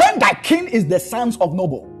 when thy king is the sons of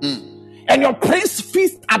noble, and your prince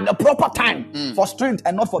feast at the proper time for strength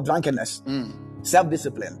and not for drunkenness.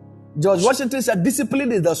 Self-discipline. George Washington said,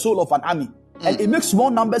 discipline is the soul of an army, and it makes small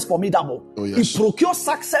numbers formidable. It procures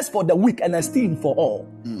success for the weak and esteem for all.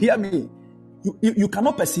 Hear me. You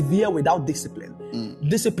cannot persevere without discipline.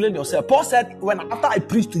 Discipline yourself. Paul said, after I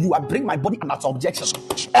preach to you, I bring my body under subjection,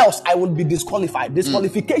 else I will be disqualified.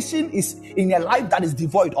 Disqualification is in a life that is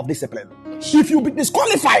devoid of discipline. If you be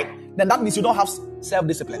disqualified, then that means you don't have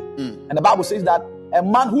self-discipline. And the Bible says that a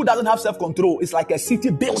man who doesn't have self-control is like a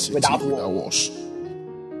city built without walls.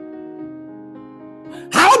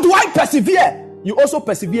 How do I persevere? You also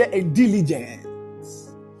persevere in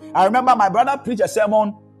diligence. I remember my brother preached a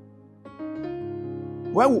sermon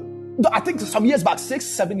I think some years back,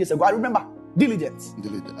 6-7 years ago. I remember diligence.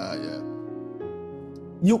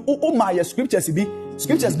 You my scriptures be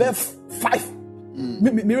scriptures bear 5.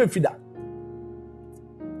 Me feed that.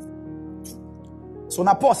 So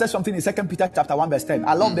now Paul says something in 2 Peter chapter 1 verse 10.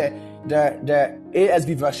 I love the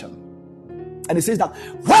ASV version. And it says that,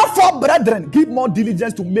 wherefore, brethren, give more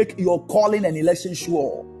diligence to make your calling and election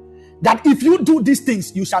sure, that if you do these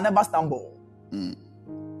things, you shall never stumble.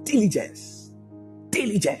 Diligence.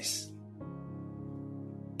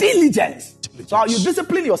 So you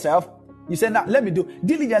discipline yourself. You say, now let me do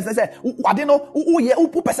diligence. I say, I don't know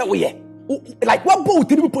who person like what both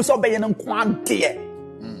people so be in quantity.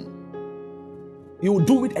 You will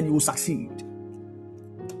do it and you will succeed.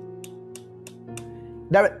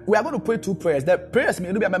 We are going to pray 2 prayers. The prayers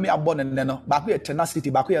may be abundant, but we are tenacity,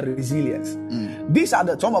 but we are resilience. These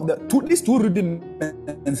are some of these 2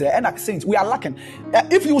 rudiments and saints. We are lacking.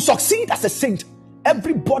 If you succeed as a saint,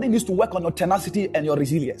 everybody needs to work on your tenacity and your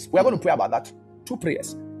resilience. We are going to pray about that. 2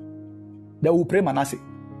 prayers. Then we'll pray Manasseh.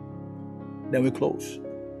 Then we close.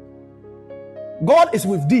 God is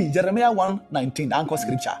with thee. Jeremiah 1:19, anchor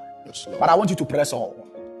scripture. Yes, but I want you to press on.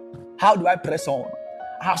 How do I press on?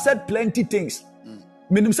 I have said plenty things.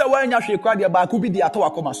 God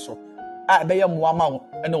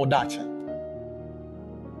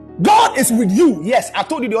is with you. Yes, I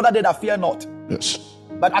told you the other day that fear not. Yes.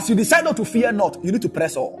 But as you decide not to fear not, you need to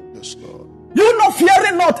press on. Yes, Lord. You not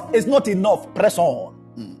fearing not is not enough. Press on.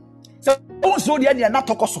 So not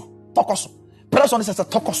tokoso. Press on is a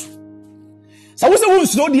tokoso. So we say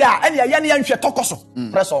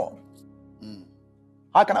press on.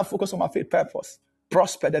 How can I focus on my faith purpose?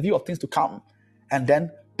 Prosper, the view of things to come, and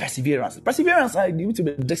then perseverance. Perseverance, you need to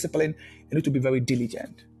be disciplined. You need to be very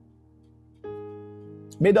diligent.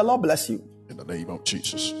 May the Lord bless you. In the name of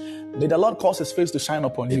Jesus. May the Lord cause his face to shine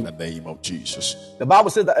upon you. In the name of Jesus. The Bible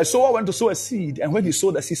says that a sower went to sow a seed, and when he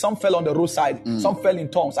sowed the seed, some fell on the roadside, some fell in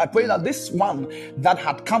tongues. I pray that this one that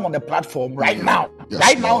had come on the platform right now,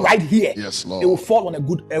 right here, yes, Lord, it will fall on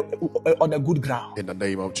a good ground. In the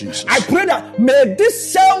name of Jesus. I pray that may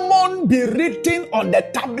this sermon be written on the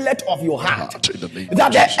tablet of your heart, In the name that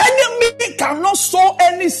of the Jesus. enemy cannot sow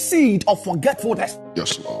any seed of forgetfulness.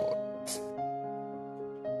 Yes, Lord.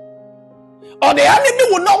 Or the enemy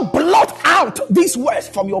will not blot out these words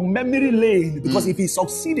from your memory lane, because if he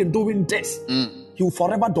succeeds in doing this, he will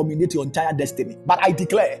forever dominate your entire destiny. But I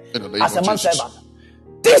declare, as a man servant,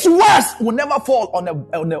 these words will never fall on a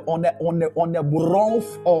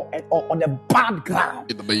rough or on a bad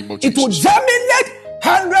ground. In the name of Jesus. It will germinate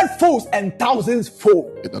 100-fold and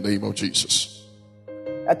 1,000-fold. In the name of Jesus.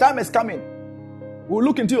 A time is coming. We'll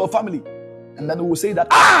look into your family, and then we will say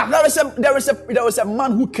that there is a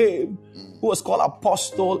man who came, who was called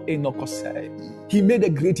Apostle Enokose. He made a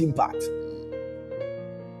great impact.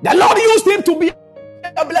 The Lord used him to be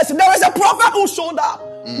a blessing. There was a prophet who showed up,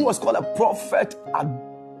 who was called a prophet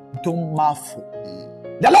ADOM MARFO.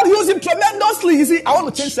 The Lord used him tremendously. You see, I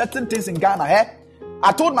want to change certain things in Ghana.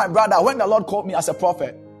 I told my brother, when the Lord called me as a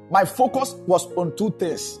prophet, my focus was on 2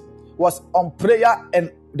 things. Was on prayer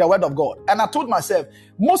and the word of God. And I told myself,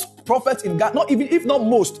 most prophets in Ghana, if not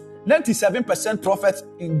most, 97% prophets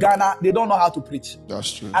in Ghana, they don't know how to preach.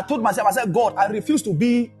 That's true. I told myself, I said, God, I refuse to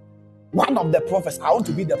be one of the prophets. I want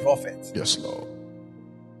to be the prophet. Yes, Lord.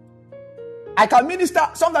 I can minister.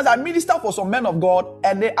 Sometimes I minister for some men of God,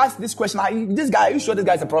 and they ask this question: are you sure this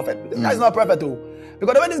guy is a prophet? This guy is not a prophet too.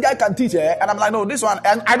 Because the way this guy can teach, and I'm like, no, this one,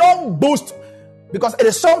 and I don't boast, because it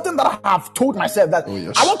is something that I have told myself that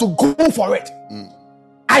I want to go for it.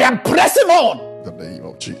 I am pressing on. In the name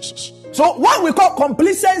of Jesus. So what we call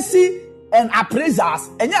complacency and appraisers,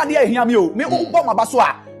 and yeah, dear, hear me, me,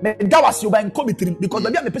 because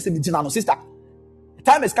the person sister.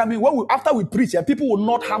 Time is coming when after we preach, people will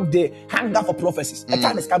not have the hunger for prophecies. A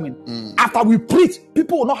time is coming. After we preach,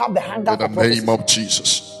 people will not have the hunger for prophecies. In the name of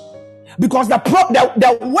Jesus. Because the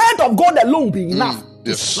word of God alone will be enough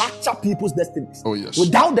to structure people's destinies. Oh, yes.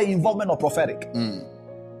 Without the involvement of prophetic.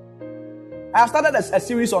 I have started a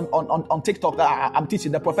series on TikTok that I'm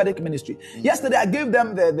teaching, the prophetic ministry. Yesterday, I gave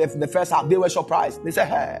them the first half. They were surprised. They said,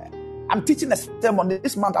 hey, I'm teaching a sermon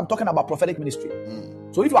this month. I'm talking about prophetic ministry.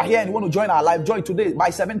 So if you are here and you want to join our live, join today by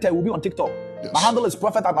 7:10. We'll be on TikTok. Yes. My handle is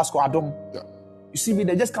Prophet ADOM. Yeah. You see me,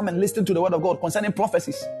 they just come and listen to the word of God concerning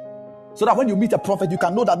prophecies. So that when you meet a prophet, you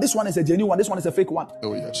can know that this one is a genuine one, this one is a fake one.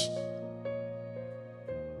 Oh, yes.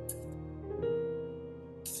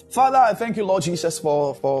 Father, I thank you, Lord Jesus,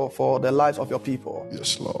 for the lives of your people.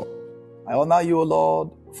 Yes, Lord. I honor you, Lord,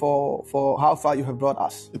 for how far you have brought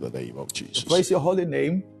us. In the name of Jesus. We praise your holy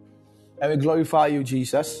name and we glorify you,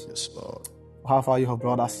 Jesus. Yes, Lord. How far you have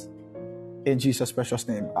brought us. In Jesus' precious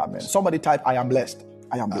name. Amen. Somebody type, I am blessed.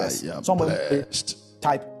 I am blessed. I am Somebody blessed.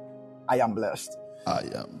 Type, I am blessed. I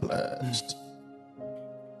am blessed.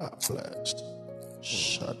 I'm blessed.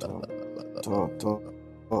 Shut up.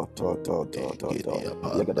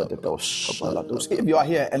 If you are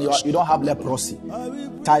here and you don't have leprosy,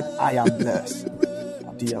 type I am blessed.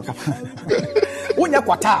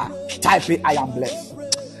 Type it, I am blessed.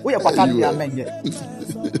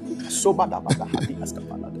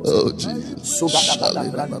 Oh, Jesus. In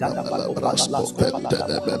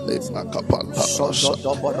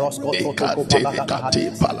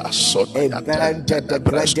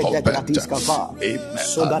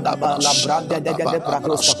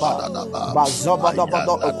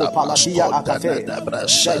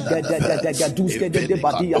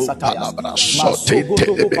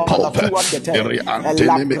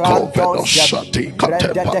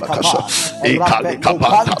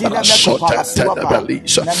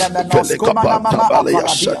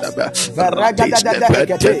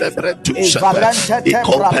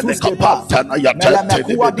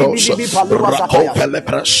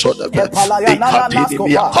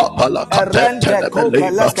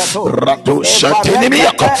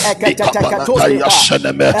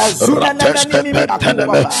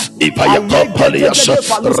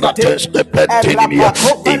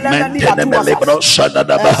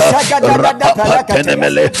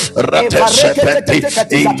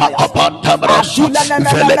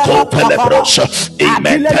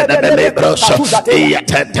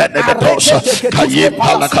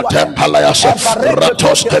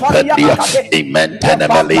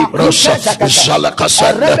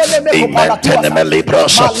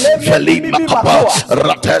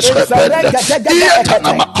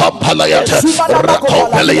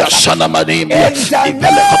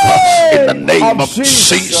the name of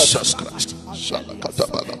Jesus Christ.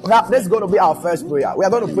 Now, this is going to be our first prayer. We are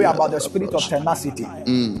going to pray about the spirit of tenacity.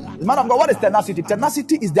 Man of God, what is tenacity?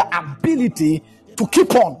 Tenacity is the ability to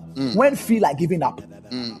keep on when feel like giving up.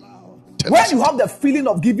 When you have the feeling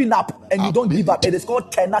of giving up and you don't give up, it is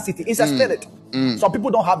called tenacity. It's a spirit. Some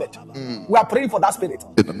people don't have it. We are praying for that spirit.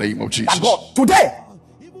 In the name of Jesus. That God, today,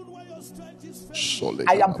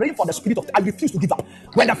 I am praying for the spirit of, I refuse to give up.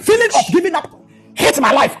 When the feeling of giving up hits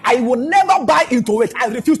my life, I will never buy into it. I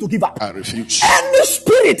refuse to give up. I refuse. Any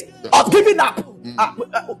spirit of giving up,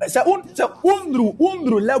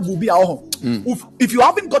 if you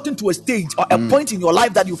haven't gotten to a stage or a point in your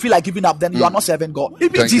life that you feel like giving up, then you are not serving God.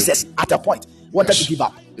 Even Jesus at a point wanted to give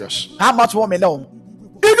up. Yes. How much more may know?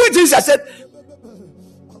 Even Jesus said,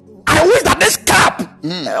 I wish that this cup,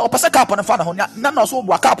 nevertheless,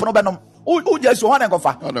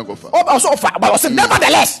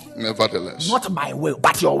 not my will,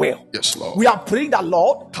 but your will. Yes, Lord. We are praying that,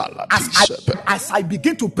 Lord, as I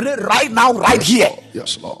begin to pray right now, right here. Lord.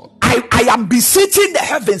 Yes, Lord. I am beseeching the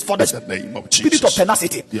heavens for the name of spirit Jesus. of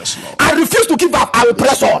tenacity. Yes, Lord. I refuse to give up. I will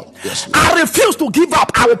press on. Yes, I refuse to give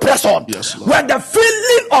up. I will press on. Yes, Lord. When the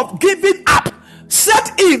feeling of giving up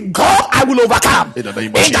set in, God, I will overcome. In the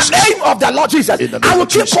name of the Lord Jesus, I will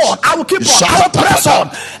keep on. I will keep on. I will press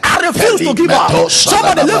on. I refuse to give up.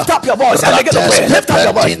 Somebody lift up your voice and begin to pray. Lift up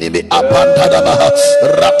your voice.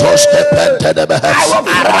 I will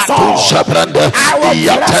press on. I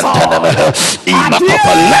will press on.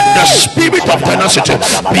 Let the spirit of tenacity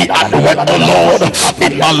be at work, oh Lord,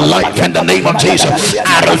 in my life in the name of Jesus.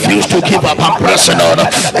 I refuse to give up. I'm pressing on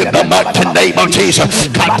in the mighty name of Jesus.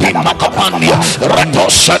 Katim Makapandia,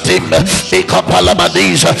 Ratos Satim,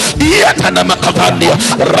 Ekapalabadiza, Yatana Makapandia,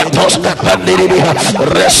 Ratos Kapandia,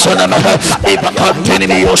 Resonama,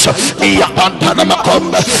 Epakantinimios, Yapantana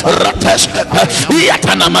Makomba, Rates,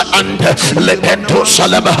 Yatanama and Lepento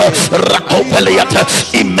Salama, Rakopeliata,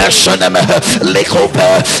 Immersionama,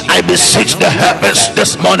 Lekopa. I beseech the heavens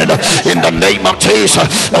this morning in the name of Jesus.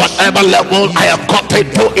 Whatever level I have gotten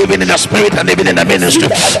to, even in the spirit and even in the ministry,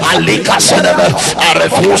 I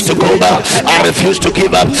refuse to go back. I refuse to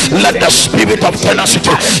give up. Let the spirit of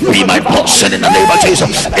tenacity be my portion in the name of Jesus.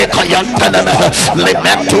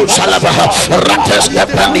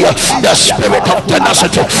 The spirit of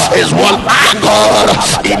tenacity is one God.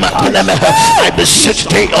 I beseech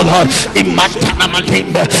thee, O Lord,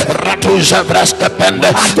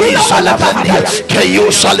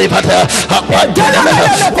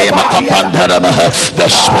 the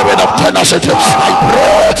spirit of tenacity, I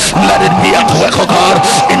pray, let it be at work, O God,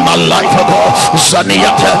 in my life, O God.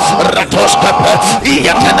 Zaniata, Ratoskapa,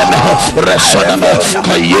 Iataneme, Resoname,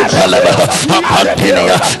 Kayupalema,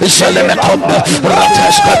 Apantinia, Zelemekomba,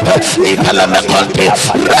 Rataskapa, Ipalamekonti,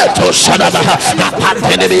 Ratosanama,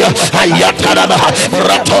 Apantinia, Ayatanama,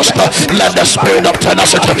 Ratoska. Let the spirit of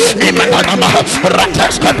tenacity, Imatanama,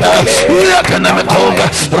 Rataskapa, Iatanamekonga,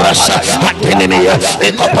 Rasa, Atinimia,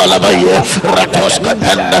 Ikopalabaya,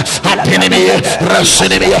 Ratoskapenda, Atinimia,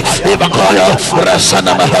 Rasinimia, Ivakoya,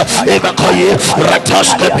 Rasanama, Ivakoya,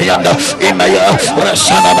 Ratoskapianda, Imaya,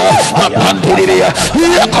 Rasanama, Apandiria,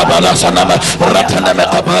 Yakabala Sanama,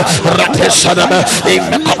 Ratanamekapa, Ratesanama,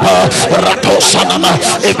 Imekapa, Ratosanama,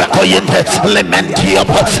 Ivakoyente,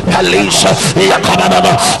 Lementiapa, Palisa,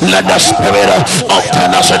 Yakabana. Let the spirit of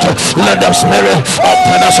tenacity, let the spirit of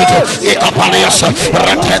tenacity, Ikapaliasa,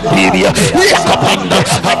 Ratandiria, Yakapanda,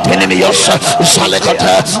 Atinimios,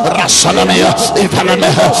 Salekata, Rasanamia,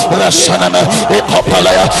 Ipanameha, Rasanama,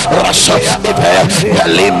 Ikopalaya, Rasa, Ipea,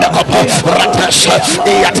 Pelimekapa, Ratasa,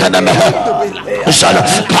 Iatanameha, Sana,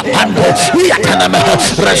 Kapande, Iatanameha,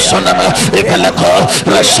 Rasanama, Ipeleko,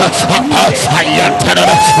 Rasa,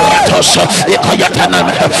 Ayatanama, Ratosa,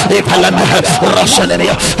 Ikayatanama, Ipalameha,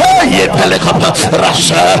 Rasanamia, Ipelekapa,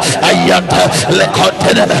 Rasa, Ayanta,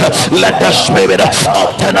 Lekotanama. Let the spirit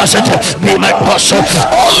of tenacity be my portion.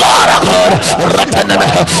 Oh Lord God,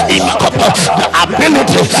 the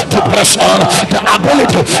ability to press on, the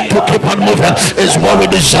ability to keep on moving is what we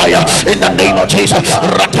desire in the name of Jesus.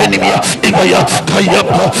 Ratenimia, Ibaya,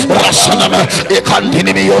 Kayapa, Rasanama,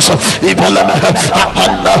 Ekantinimios, Ibalama,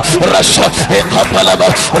 Apanda, Rasa, Ekapalama,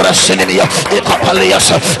 Rasinimia,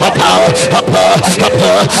 Ekapalias,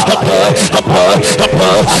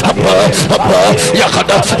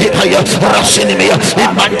 Yakada, Ipaya, Rasinimia,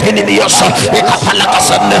 Imantinimios,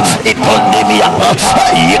 Ekapalakasan,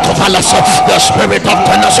 the spirit of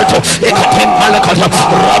tenacity, the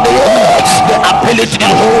ability to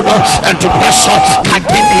hold on and to press on,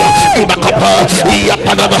 continue,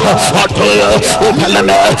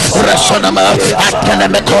 Resonama,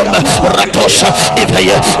 Atenemecom, Ratosha,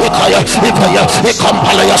 Ipaya,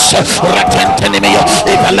 Icompalayas, Ratentemia,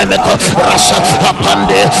 Ipalemeco, Rasa,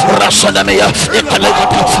 Apande, Rasanamia,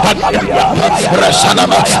 Ipalekata,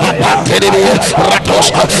 Rasanama, Apantemia,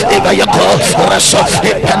 Ratoska, Ivayako, Raso,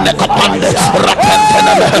 Ipenecopande,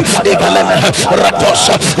 Rapentename, Ivaleme,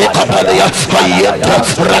 Ratosa, Icopalia, Hayata,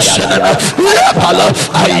 Rasanama, Yapala,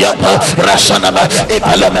 Hayapa, Rasanama,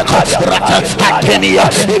 Ipalemeco, Rata, Atenia,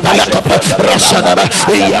 Ipalacapa, Rasanama,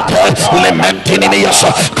 Yata, Lementinimias,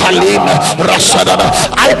 Kalima, Rasanama.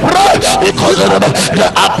 I pray because of the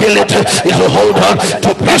ability is to hold on,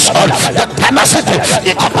 to press on, the tenacity,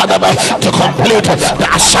 to complete the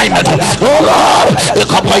assignment. Oh Lord,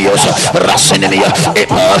 Ikapayos, Rasinia,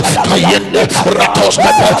 Kayende,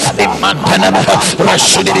 Ratoskapa, Imantanama,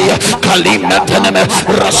 Rasinia, Kalimatanama,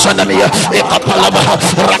 Rasanamia, Ikapalama,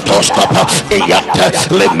 Ratoskapa, Iyata,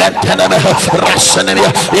 Limentanama, Rasanamia,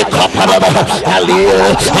 Ikapalama, Alia,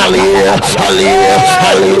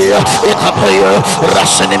 Ikapayo,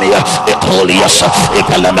 Rasanamia, Ikolias,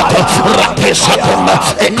 Ikalamaka, Ratesatama,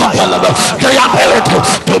 Ikapalama, the ability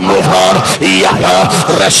to move on, Yapa,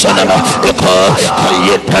 Rasanama,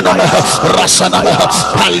 Kayetanama, Rasanama,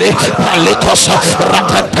 Palikosa,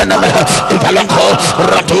 Ratatanama, Ipalako,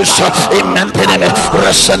 Ratusha, Imantiname,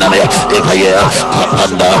 Rasanama, Ipaya,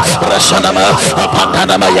 Kapanda, Rasanama. Yatanama,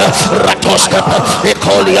 Pantanamaya, Ratoska,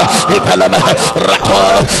 Ecolia, Epalama, Rato,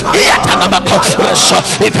 Yatanama, Rasa,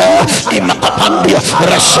 Epa, Imakapandia,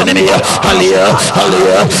 Rasanimia, Halia,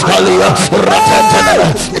 Halia, Halia, Ratanama,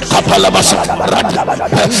 Kapalabas,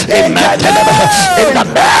 Imatanama, in the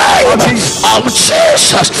name of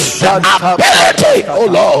Jesus, the ability, oh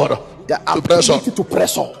Lord, the ability to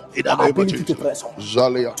press on. In the name of Jesus.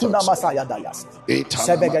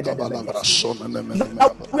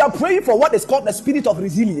 Now, we are praying for what is called the spirit of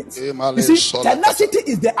resilience. You see, tenacity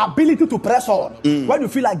is the ability to press on when you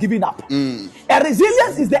feel like giving up. And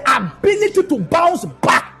resilience is the ability to bounce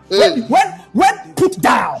back when put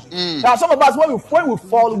down. Now, some of us, when we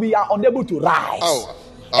fall, we are unable to rise.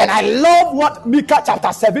 And I love what Micah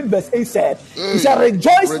chapter 7 verse 8 said. He said,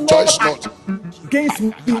 rejoice not against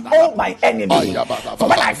me, all my enemies. For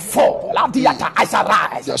when I fall, I shall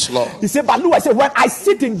rise. Yes, Lord. He said, but look, I said, when I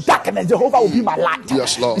sit in darkness, Jehovah will be my light.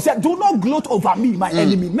 Yes, Lord. He said, do not gloat over me, my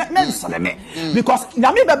enemy. Because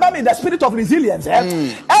the spirit of resilience.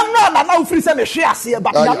 The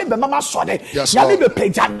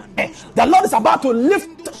Lord is about to lift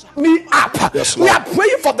me up. Yes, we are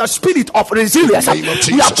praying for the spirit of resilience.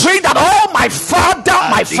 We are praying that, oh my Father,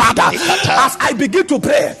 as I begin to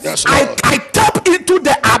pray, yes, I tap into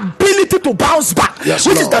the ability to bounce back, yes,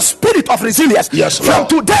 which is the spirit of resilience. Yes, from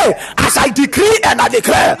today, as I decree and I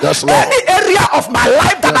declare, yes, any area of my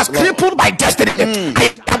life that has crippled my destiny,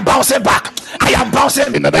 I am bouncing back. I am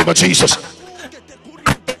bouncing in the name of Jesus.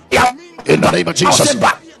 In the name of Jesus.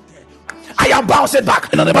 I am bouncing back.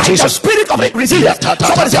 In the name of Jesus. The spirit of resilience.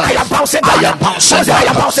 Somebody say, I am bouncing back. I am bouncing back. I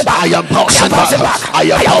am bouncing back. I am bouncing back. I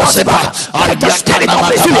am bouncing back. I am the spirit of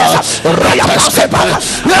resilience. I am bouncing back.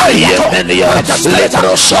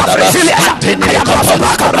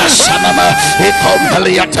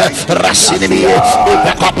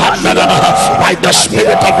 By the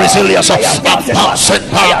spirit of resilience, I'm bouncing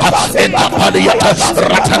back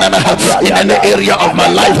in any area of my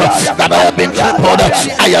life that I have been crippled.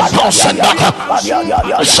 I am bouncing back.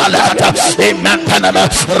 Salata, Emantanama,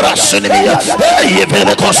 Rasunimia,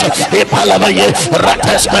 Yevelicos, Epalavaye,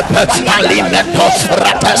 Ratascapa, Alimento,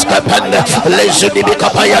 Ratascapan,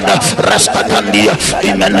 Lesudibicapayana, Rascatandia,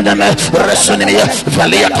 Imanama, Rasunimia,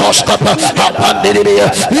 Valiatoscapa, Apandibia,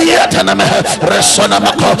 Yatanama,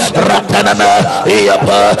 Rasonamaco, Ratanama,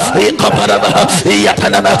 Iapa, Ekaparaba,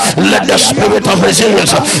 Yatanama. Let the spirit of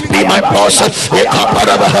resilience be my portion.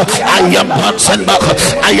 Ekaparaba, I am bouncing back.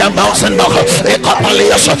 I am bouncing back. Wherever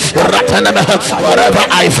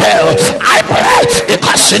I fail, I pray.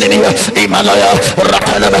 Himalaya,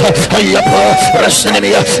 Ratanama, Yapa,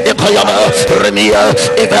 Rasinimia, Ekayama, Remia,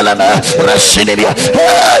 Evelama, Rasinimia,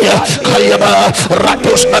 Kayaba,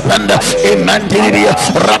 Ratus Apanda, Emantinibia,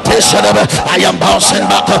 Ratisanaba. I am bouncing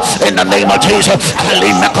back in the name of Jesus.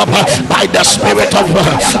 By the spirit of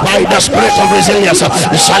resilience,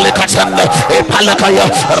 Salikatanda, Epalakaya,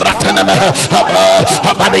 Ratanama,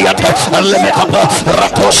 Abadiata, Lemekapa,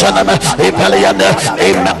 Ratosanama, Epaliana,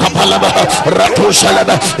 Emakapalaba,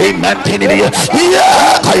 Ratosalaba, Emantinibia,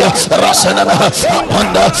 Yakaya, Rasanama,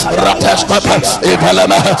 Panda, Rataskapa,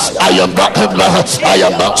 Epalama. I am back, I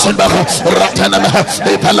am bouncing back, Ratanama,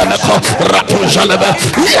 Epalamako, Ratosalaba,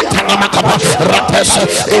 Yatanamakapa, Ratas,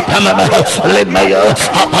 Epalama, Lemaya,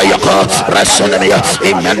 Apayaka, Rasanamia,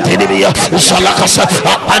 Emantinibia, Salakasa,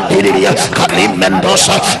 Apandibia, Kalim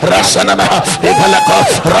Mendoza, Rasanama, Epalako,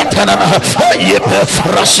 Ratanama, Yep,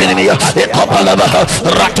 Rasinimia, Ekopalama,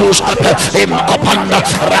 Ratus, Emakopanda,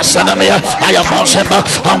 Rasanamia. I am bouncing back,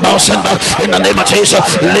 I'm bouncing back in the name of Jesus.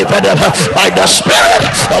 Lifted up by the spirit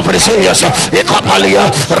of resilience.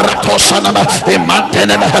 Ekopalia, Ratosanama,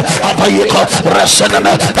 Emantanama, Apayako,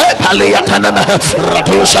 Rasanama, Epaliatanama,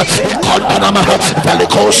 Ratusa, Ekontanama,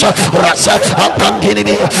 Valicosa, Rasa,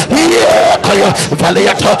 Apantinibia, Yakaya,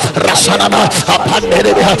 Valiato, Rasanama,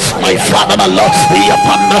 Apantinibia, my Father, my Lord,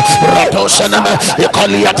 Yapanda, Ratosanama,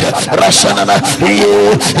 Ekoliat, Rasanama,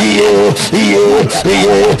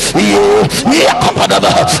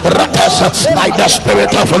 Yakapadaba, Ratas, by the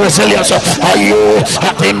spirit of resilience. Are you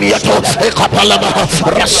Atimiato, Ekapalama,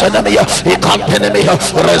 Rasanamia, Ekampenimia,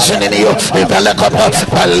 Resinimio, Evelekapa,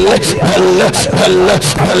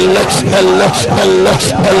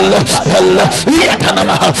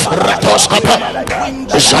 Yatanama, Ratoskapa,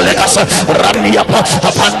 Shalekasa, Ramiapa,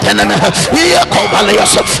 Apanteneme,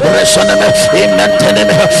 Yakobalias, Resoneme,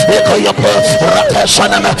 Imenteneme, Ekoyapa,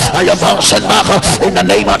 Ratasaneme. I am bouncing back, in the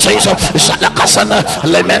name of Jesus. Salakasana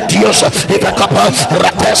Lementios Ivakapa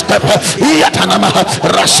Rateskapa Yatanama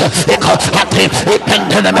Ras Ekate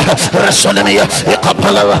Epentanama Rasonemia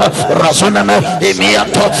Ekapala Razonama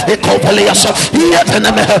Emiato Ekopalias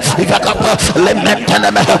Yatanama Ivakapa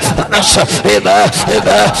Lementanama Ras Eva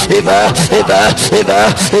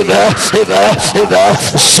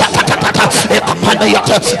Sakatata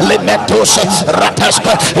Ekapanayata Lementos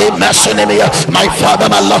Rataska Emasonemia. My Father,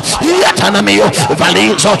 my Lord, Yatanamio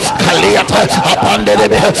Valizo Kaliata Apandebe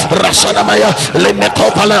Rasanamaya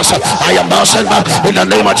Lemekopalas. I am now sent in the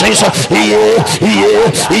name of Jesus.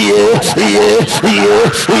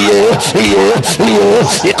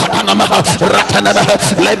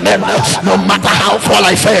 No matter how far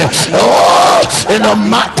I fail, no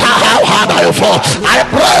matter how hard I fall, I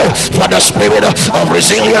pray for the spirit of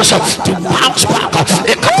resilience to bounce back.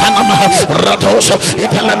 Ratos,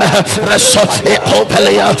 Reso,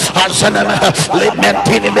 Ecopelia, Arsenama,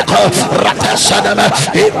 Limentinimico, Ratasanama,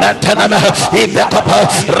 Imentanama, Ibekapa,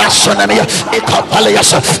 Rasanamia,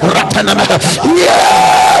 Ecopalias, Ratanama,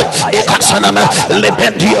 Ecasanama,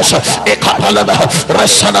 Libentios, Ecopalama,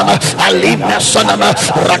 Rasanama, Alima Sanama,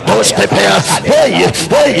 Ratos Pepea,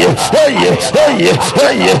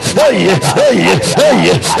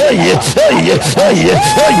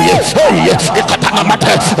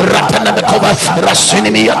 Ratanamikova,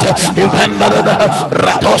 Rasinimiat,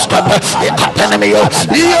 Ratoska, Ekatanamio,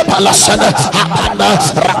 Palasana, Apana,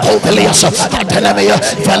 Rakopelias, Atanamia,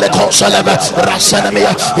 Valecosalama,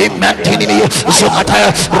 Rasanamia, Imantinimia, Zukata,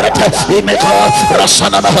 Rata, Imeko,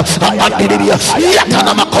 Rasanama, Amantinimia,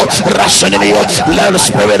 Yatanamako, Rasanimia, let the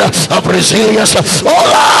spirit of resilience, oh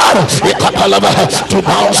Lord, Ekapalama, to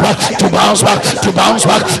bounce back, to bounce back, to bounce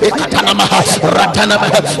back, Ekatanama, Ratanama,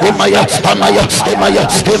 Imaya,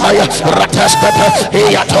 Rataskata,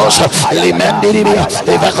 Eatos, Limendiria,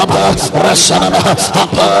 Evakapa, Rasanama,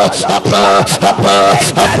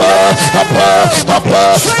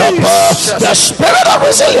 the spirit of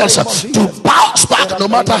resilience to bounce back no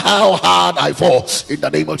matter how hard I fall in the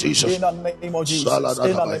name of Jesus. In the name of Jesus.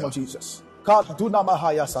 In the name of Jesus.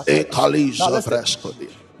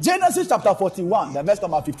 Genesis chapter 41, the verse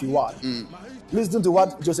number 51. Listen to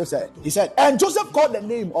what Joseph said. He said, and Joseph called the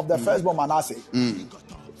name of the firstborn Manasseh.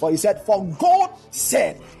 For he said, for God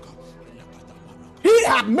said, he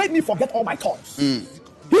had made me forget all my thoughts. He,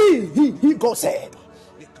 God said,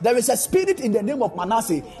 there is a spirit in the name of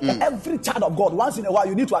Manasseh, and every child of God, once in a while,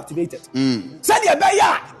 you need to activate it. Said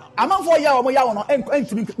among 4 years,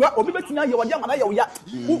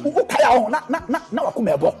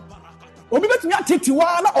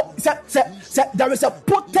 there is a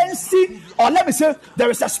potency, or let me say, there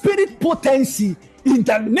is a spirit potency in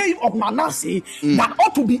the name of Manasseh that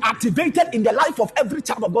ought to be activated in the life of every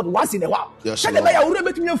child of God once in a while. Yes,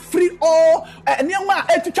 free all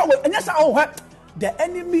the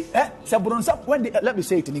enemy. When they, let me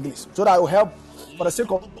say it in English so that I will help for the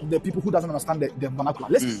sake of the people who doesn't understand the vernacular.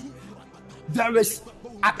 Listen, there is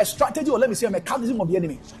a strategy, or let me say a mechanism of the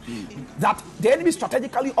enemy that the enemy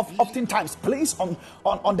strategically oftentimes plays on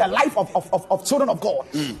the life of children of God.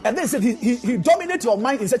 And then he dominates your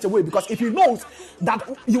mind in such a way, because if he knows that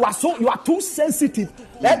you are too sensitive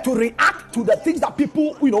to react to the things that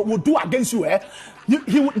people will do against you,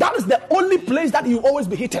 that is the only place that you always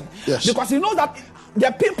be hidden. Yes. Because he knows that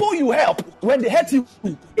the people you help, when they hurt you,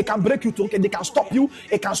 it can break you too. Okay, they can stop you,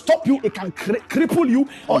 it can cripple you,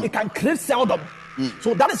 or it can create seldom.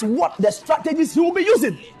 So that is what the strategies he will be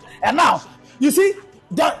using. And now you see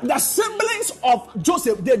the siblings of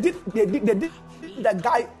Joseph, they did the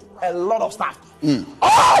guy a lot of stuff.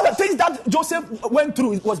 All the things that Joseph went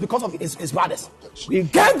through was because of his brothers. He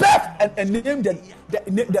gave birth and named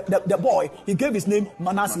the boy. He gave his name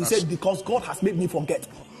Manasseh. He said, because God has made me forget.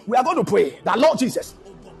 We are going to pray that, Lord Jesus,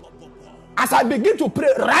 as I begin to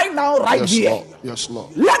pray right now, here, Lord. Yes,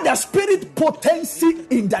 Lord. Let the spirit potency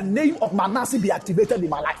in the name of Manasseh be activated in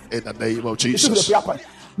my life. In the name of Jesus.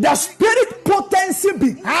 The spirit potency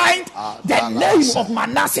behind the name of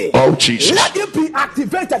Manasseh. Oh, Jesus. Let it be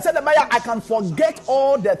activated. Say, I can forget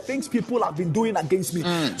all the things people have been doing against me.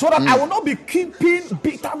 So that I will not be keeping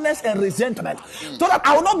bitterness and resentment. So that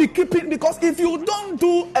I will not be keeping, because if you don't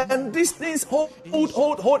do and these things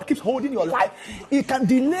keeps holding your life, it can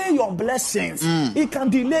delay your blessings. It can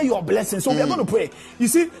delay your blessings. So we are going to pray. You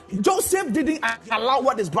see, Joseph didn't allow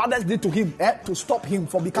what his brothers did to him to stop him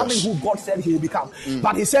from becoming who God said he will become.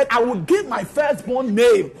 But he said, I will give my firstborn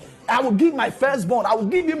name. I will give him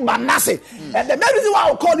Manasseh. And the main reason why I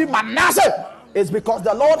will call him Manasseh is because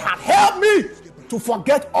the Lord had helped me to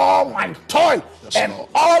forget all my toil and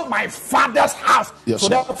all my father's house. Yes, so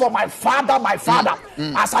therefore, my father,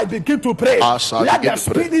 as I begin to pray, let the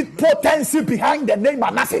spirit potency behind the name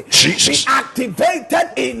Manasseh be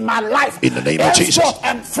activated in my life. In the name of Jesus.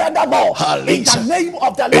 And furthermore, in the name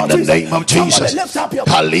of the Lord, in the name of Jesus. Lift up your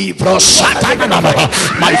My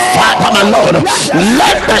Father, my Lord,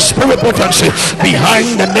 let the spirit potency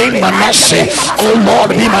behind the name Manasseh, oh Lord,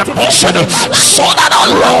 be my portion, so that,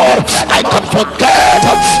 oh Lord, I can forget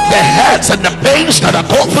the hurts and the pains that I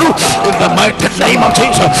go through in the mighty name of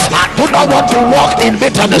Jesus. I do not want to walk in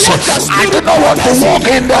bitterness. I do not want to walk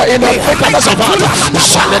in the bitterness of heart.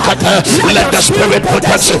 Let the spirit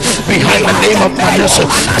potency behind the name of Manasseh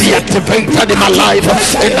be activated in my life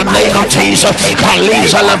in the name of Jesus.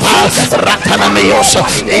 Kaliza lava ratanamios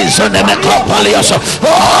izonemekopalios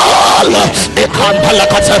all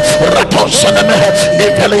ekampalakata ratosoneme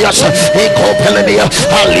ipelios ikopelenia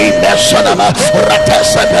alimesonama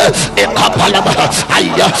ratesebe ekapalama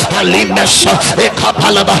aya alimesa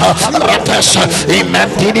ekapalama ratesa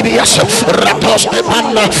imantinibias ratos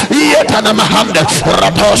epanda yetanamahanda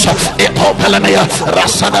ratos ekopelenia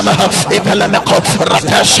rasanama ipelemeko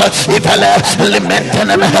ratesa ipele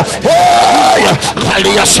limenteneme aya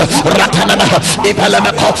kalias ratanama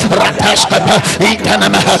ipelemeko ratespepe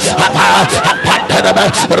itanama apatanama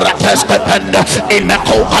ratespependa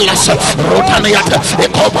imeko palas rotaniata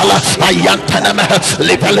ekopala ayantanama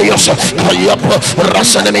lipelios kayopo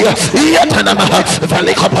rasanemia yatanama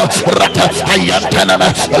valikopo rata ayantanama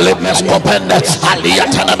limeskopenda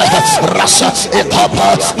aliyatanama rasa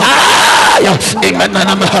ekopa aya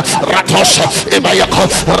imenanama ratos ibayako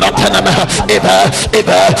ratanama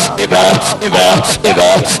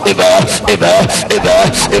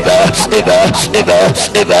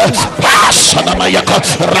Sanamayaka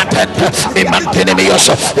Ratenta Imantinimios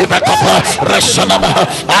Ivakapa Rasanama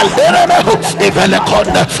Alderemo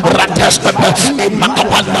Ivelekonda Ratespepe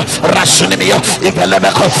Imakapanda Rasanimia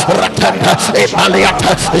Ivelemeko Ratenta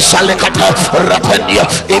Imaliata Salikata Ratenia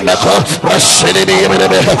Imeko Rasinimi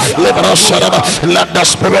Liberosanama. Let the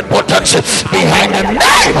spirit potency behind the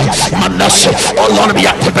name Manasseh, oh Lord, be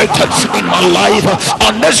activated in my life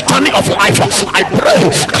on this journey of life. I pray,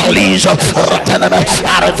 Kaliza Ratanama,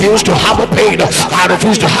 I refuse to have a pain. I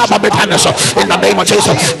refuse to have a bitterness in the name of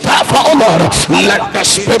Jesus. Therefore, oh Lord, let the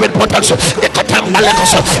spirit potency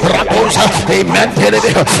Ekatamalekas Raposa Amen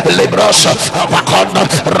Librosa Vakona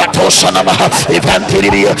Ratosanama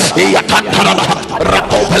Evantiri Yakantanama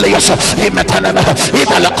Rapopelius Imetanama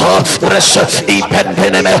Italako Res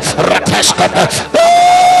Ipendeneme Rateskata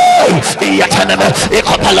Yatanama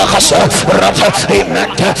Ekopalakas Rata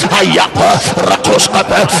Imenta Ayapa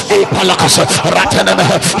Ratoskapa Epalakas Ratanama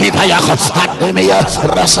Ipayaka Ademia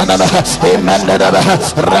Rasanama Emandanama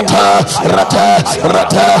Rata Rata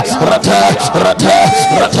Rata Rata Rata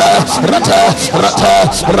Rata Rata Rata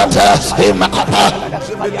Rata Emakapa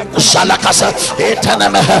Salakasa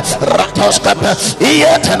Etanama Ratoskapa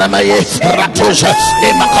Yatanama Ratosa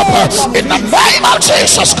Emakapa in the name of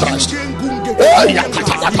Jesus Christ.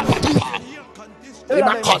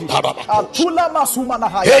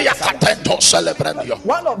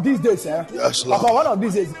 One of these days, yes, Lord. One of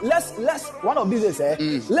these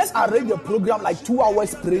days, let's arrange a program like 2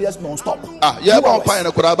 hours prayers non-stop. Don't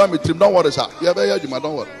worry, sir.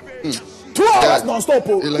 Don't worry. 2 hours non-stop.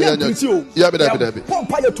 Pump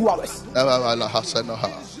 2 hours.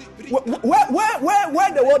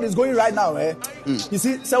 Where the world is going right now, you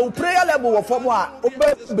see, so prayer level of I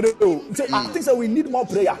think so we need more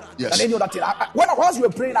prayer than any other thing. Once we're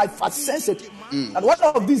praying, I sense it. And one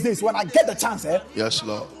of these days, when I get the chance, yes,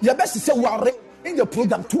 Lord, the best is say we are in the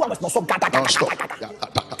program 2 hours non-stop.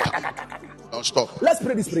 Don't stop. Let's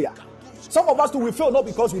pray this prayer. Some of us we fail not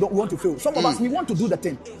because we don't want to fail. Some of us we want to do the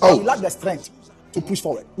thing, but we lack the strength to push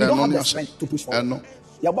forward. We don't have the strength to push forward.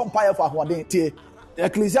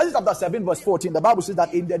 Ecclesiastes chapter 7 verse 14, the Bible says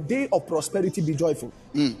that in the day of prosperity be joyful,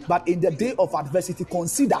 but in the day of adversity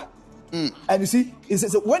consider. And you see, it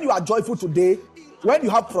says when you are joyful today, when you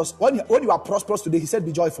have when you are prosperous today, he said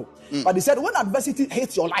be joyful. But he said when adversity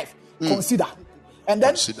hits your life, consider. And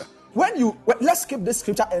then let's skip this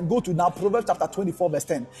scripture and go to now Proverbs chapter 24 verse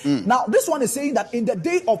 10. Now this one is saying that in the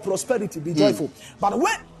day of prosperity be joyful, but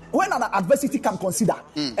when an adversity can consider.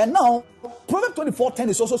 And now Proverbs 24:10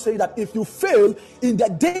 is also saying that if you fail in the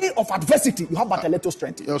day of adversity, you have but a little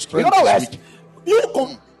strength. In other words,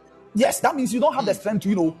 yes, that means you don't have the strength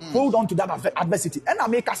to hold on to that adversity. And I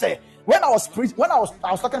make us say when I was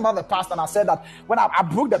talking about the past, and I said that when I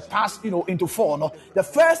broke the past into four, the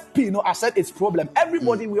first P I said it's problem.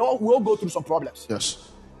 Everybody we all go through some problems.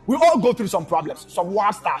 Yes, we all go through some problems, some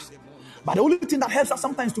wild stars. But the only thing that helps us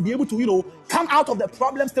sometimes to be able to, come out of the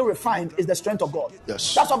problem still refined is the strength of God.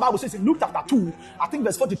 Yes. That's what the Bible says in Luke chapter 2, I think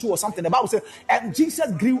verse 42 or something. The Bible says, and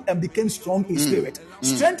Jesus grew and became strong in spirit.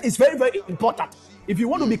 Strength is very, very important. If you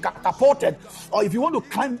want to be catapulted, or if you want to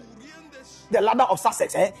climb the ladder of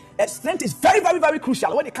success, strength is very, very, very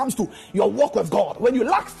crucial when it comes to your walk with God. When you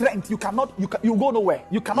lack strength, you go nowhere.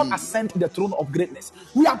 You cannot ascend the throne of greatness.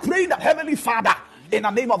 We are praying that Heavenly Father, in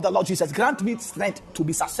the name of the Lord Jesus, grant me strength to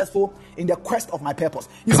be successful in the quest of my purpose.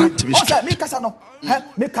 You see,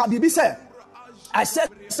 I said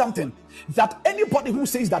something that anybody who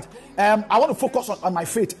says that I want to focus on my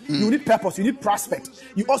faith, you need purpose, you need prospect,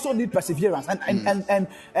 you also need perseverance, and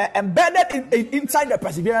embedded inside the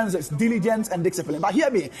perseverance is diligence and discipline. But hear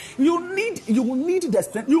me, you need the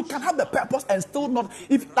strength. You can have the purpose and still not.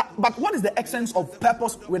 But what is the essence of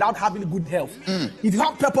purpose without having good health? If you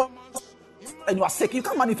have purpose and you are sick, you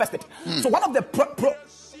can't manifest it. So one of the prayer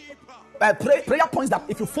points that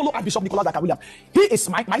if you follow Bishop Nicholas Williams, he is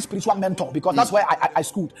my spiritual mentor, because that's where I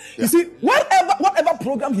schooled. You see, whatever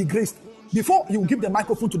program he graced, before he will give the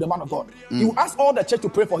microphone to the man of God, he will ask all the church to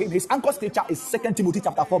pray for him. His anchor scripture is 2 Timothy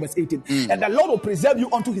chapter 4 verse 18. And the Lord will preserve you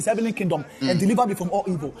unto his heavenly kingdom and deliver you from all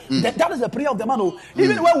evil. That is the prayer of the man.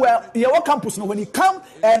 Even when we're in our campus, when he come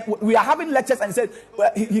and we are having lectures and he said,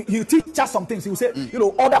 he teach us some things, he will say,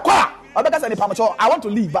 or the choir, I want to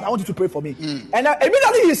leave, but I want you to pray for me. And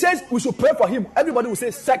immediately he says we should pray for him. Everybody will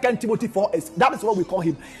say 2 Timothy 4:8. That is what we call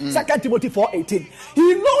him. 2 Timothy 4:18.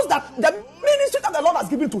 He knows that the ministry that the Lord has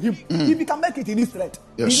given to him, if he can make it, he needs strength.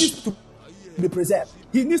 Yes. He needs to be preserved.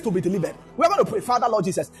 He needs to be delivered. We're going to pray, Father, Lord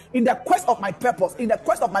Jesus, in the quest of my purpose, in the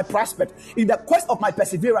quest of my prospect, in the quest of my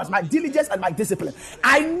perseverance, my diligence and my discipline,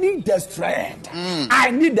 I need the strength.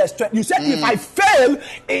 I need the strength. You said if I fail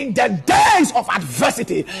in the days of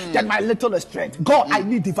adversity, then my little strength. God, I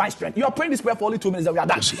need divine strength. You are praying this prayer for only 2 minutes and we are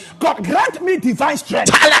done. God, grant me divine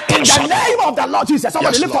strength in the name of the Lord Jesus.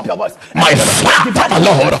 Somebody lift up your voice. My Father,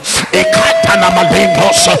 Lord,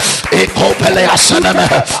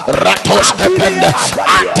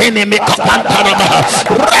 Atenimi kapantarama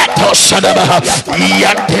rato sadaba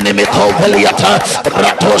yantenimi koveliata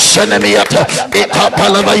rato senemiata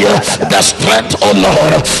ikapalavaya. The strength, O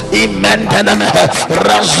Lord, imenteneme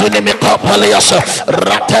razunimi kopalias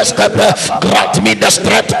rateskepe. Grant me the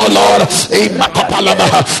strength, O Lord,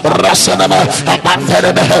 imakapalava rasanama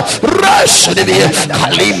abanteneme rasunimi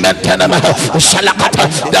kalimenteneme salakata.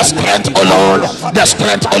 The strength, O Lord, the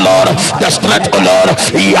strength, O Lord, the strength, O Lord,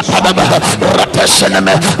 yapadama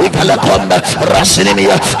Rateseneme, Ipalakombe,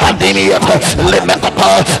 Rasinemia, Andemia,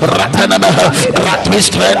 Lemekapa, Rataneme. Grant me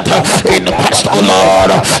strength in the past, O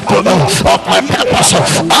Lord, of my purpose,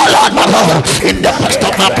 in the past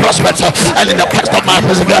of my prospects, and in the past of my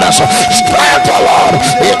perseverance. Strength, O Lord,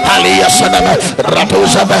 Italia Seneme,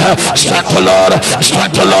 Ratuzame, strength, O Lord,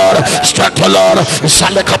 strength, O Lord, strength, O Lord,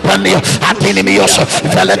 Salekapania, Antinimios,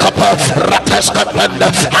 Velekapa, Rateskapenda,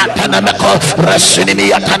 Antanemeko,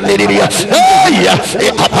 Rasinemia, Tandinia.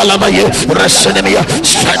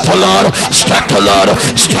 Strength, O Lord, strength, O Lord,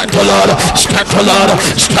 strength, O Lord, strength, O Lord,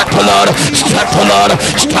 strength, O Lord, strength, O Lord,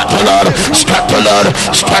 strength, O Lord, strength, O Lord,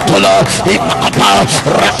 strength, O Lord. Ipapa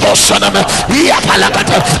Ratosaname,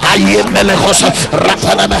 Yapalakata, Ayemelekos,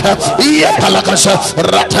 Rataname, Yapalakas,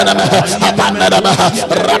 Rataname, Abanama,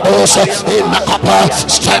 Ratos, Imakapa,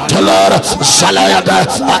 strength, O Lord, Salayada,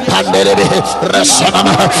 Apanderebi,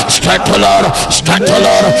 Rasanama, strength, O Lord, strength, O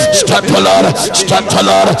Lord, strength, O Lord, strength, O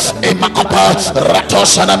Lord, Imakapa,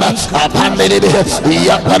 Ratosanama, Apandelibi,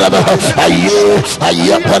 Yaparaba,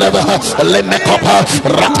 Ayaparaba, Lemekopa,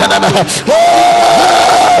 Ratanama,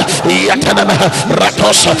 Yatanama,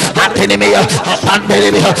 Ratos, Atenimia,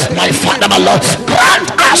 Apandelibi. My Father, my Lord,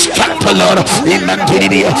 grant us strength, O Lord,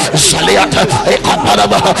 Imantinibia, Saliata,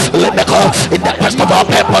 Ekaparaba, Lemeko, in the quest of our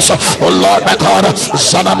purpose, O Lord, my God,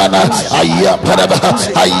 Sanamana, Ayaparaba,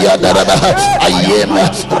 Ayadaraba, Ayem,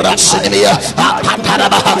 Rasinimia,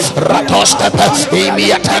 Akataraba, Ratostepe,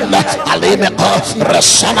 Imiatanda, Alimeko,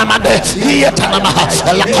 Rasanamade, Iatanama,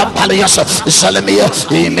 Lacampalias, Salamia,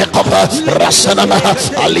 Imekopa, Rasanama,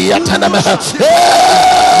 Aliatanama,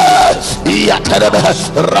 Iatanama,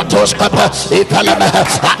 Ratostepe, Ipalama,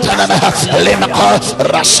 Atanama, Limeko,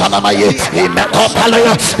 Rasanamaye,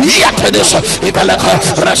 Imekopalaya, Iatanis, Ipalaka,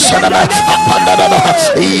 Rasanama, Apandanama,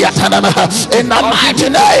 Iatanama, in the mighty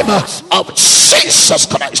name of Jesus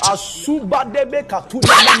Christ.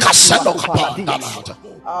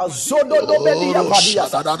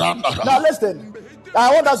 Now listen,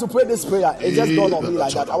 I want us to pray this prayer. It just dawned on me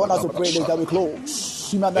like that. I want us to pray this that we close.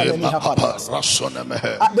 The other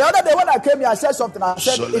day when I came here, I said something. I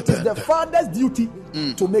said it is the father's duty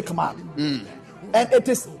to make man. And it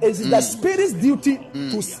is the spirit's duty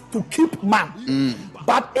to keep man.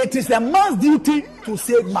 But it is the man's duty to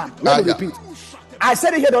save man. Let me repeat. I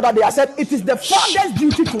said it here the other day. I said it is the father's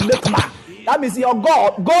duty to make man. That means your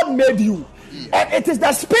God made you. And it is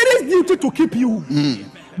the spirit's duty to keep you.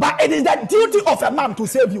 But it is the duty of a man to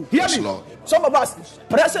save you. Hear me? Lord. Some of us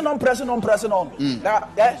pressing on.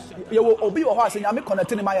 You will be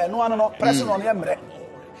connecting my pressing on.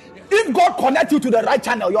 If God connects you to the right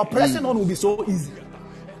channel, your pressing on will be so easy.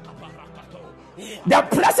 The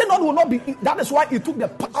pressing on will not be. That is why it took the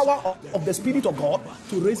power of the Spirit of God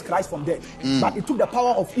to raise Christ from death. But it took the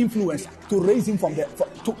power of influence to raise him from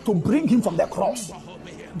to bring him from the cross.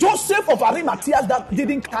 Joseph of Arimathea that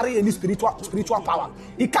didn't carry any spiritual power.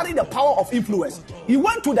 He carried the power of influence. He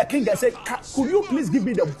went to the king and said, "Could you please give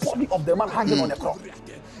me the body of the man hanging on the cross?"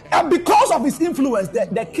 And because of his influence,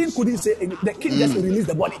 the king couldn't say anything. The king just released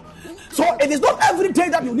the body. So it is not every day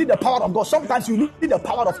that you need the power of God. Sometimes you need the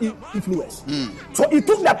power of influence. So it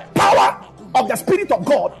took the power of the Spirit of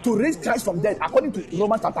God to raise Christ from death, according to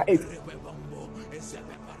Romans chapter 8.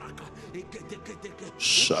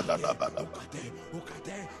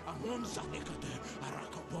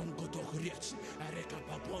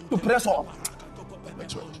 To press on.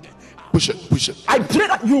 Push it. I pray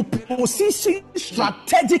that you position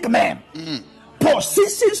strategic men.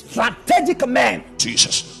 Position strategic men.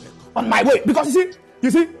 Jesus. On my way. Because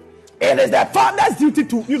you see, it is the father's duty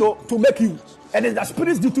to make you. And it's the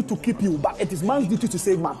spirit's duty to keep you. But it is man's duty to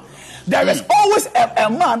save man. There is always a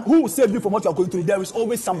man who will save you from what you are going through. There is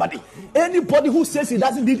always somebody. Anybody who says he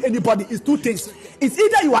doesn't need anybody is two things. It's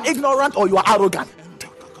either you are ignorant or you are arrogant.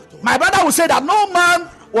 My brother will say that no man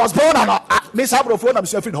was born on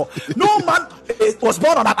no man was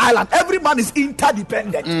born on an island. Every man is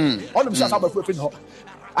interdependent.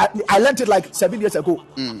 I learned it like 7 years ago.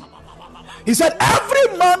 He said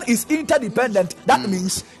every man is interdependent. That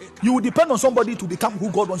means you will depend on somebody to become who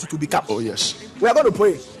God wants you to become. Oh yes. We are going to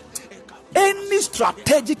pray. Any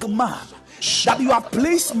strategic man that you have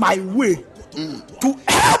placed my way to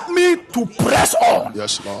help me to press on.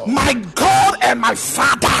 Yes, Lord. My God and my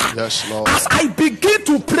Father. Yes, Lord. As I begin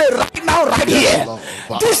to pray right now, here, Lord.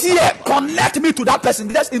 this year, connect me to that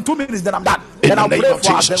person. Just in 2 minutes, then I'm done. Then I'll pray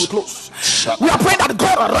for us, then we close. We are praying that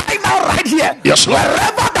God, right now, right here, yes, Lord.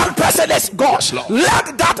 Wherever that person is, God, yes,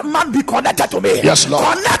 let that man be connected to me. Yes, Lord.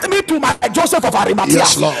 Connect me to my Joseph of Arimathea.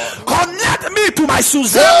 Yes, Lord. Connect me to my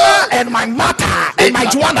Susanna and my Martha and my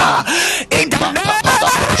Joanna. In the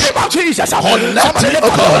name of Jesus. Connect me, oh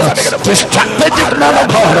God, to strategic man of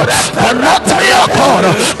God. Connect me, oh God,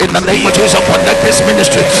 in the name of Jesus. Connect this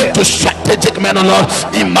ministry to strategic men, oh Lord.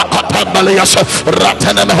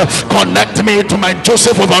 Connect me to my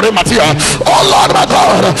Joseph of Arimathea. Oh Lord, my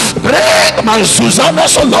God, bring my Susanna,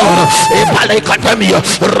 oh Lord.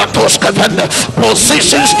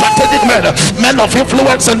 Position strategic men of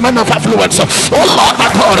influence and men of affluence. Oh Lord, my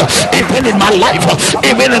God, even in my life,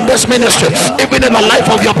 even in this ministry, even in the life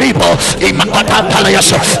of your people.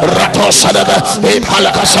 Palayas, Ratosadaba,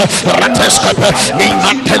 Palakas, Ratescapa,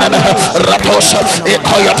 Imantanaba, Ratos,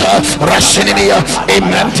 Ekoyata, Rashinia,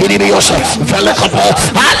 Imantinios, Velacapa,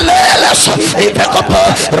 Alelas,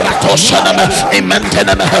 Epecapa, Ratosanama,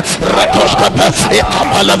 Imantanama, Ratoscapa,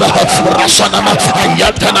 Epapalava, Rasanama,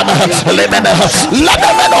 Ayatanama, Lemena, let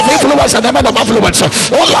the men of influence and the men of affluence,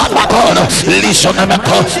 oh Lord, my God,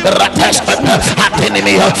 Lisonamako, Ratescapa,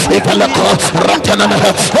 Atenimia, Epalaco, Ratanama.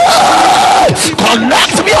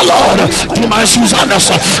 Connect me, O Lord, to my Susannas.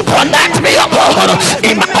 Connect me, O God,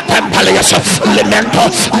 in my Tempalias, Lemento,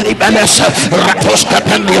 Libenes, Ratos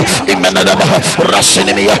Capendia, Imenadaba,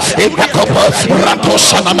 Rasinimia, Ipacopa,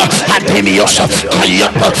 Ratosanama, Ademios,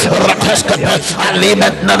 Kayapa, Ratescapa,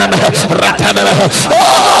 Alimentanama, Ratanama.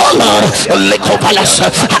 Oh Lord, Licopalas,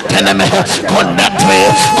 Ateneme, connect me,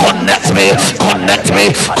 connect me, connect me,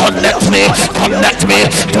 connect me, connect me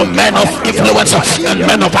to men of influence and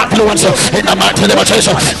men of affluence. In the mighty name of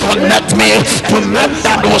Jesus, connect me to men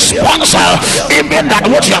that will sponsor even that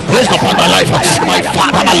what you have placed upon my life. My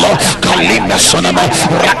Father, my Lord, Kalima Sonama,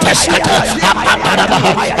 Rateskata,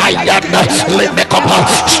 Ayana, Lemekopa,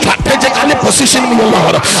 strategically position me,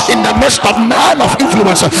 Lord, in the midst of men of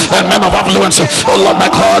influence and men of affluence. Oh Lord, my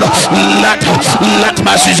God, let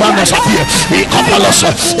my Susannas appear.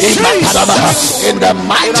 In the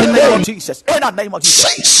mighty name of Jesus, in the name of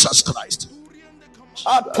Jesus Christ. We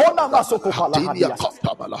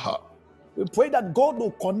pray that God will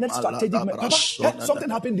connect strategic men. Papa, something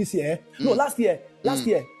happened this year. No, last year.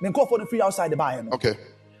 Then call for the free outside the buy. Okay.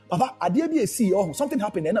 Papa, I did be a CEO. Something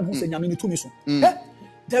happened, and I'm saying, there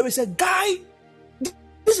is a guy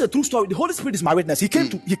This is a true story. The Holy Spirit is my witness. He came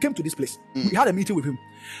to this place. We had a meeting with him.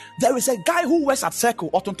 There is a guy who works at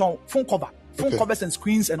Circle, Otonton, phone covers and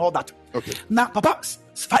screens and all that. Okay. Now, Papa,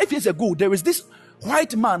 5 years ago, there is this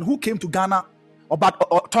white man who came to Ghana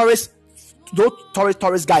about tourists, those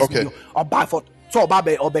tourist guys. Okay. Or buy for so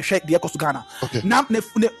or shake the echoes to Ghana. Okay. Now,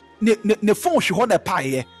 the phone she hold a pie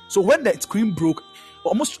here. So when the screen broke,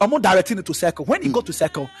 almost directing it to Circle. When he got to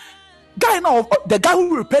Circle, the guy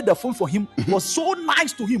who repaired the phone for him was so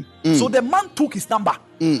nice to him. So the man took his number.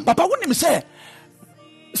 Papa wouldn't even say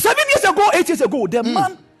 7 years ago, 8 years ago, the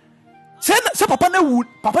man said Papa ne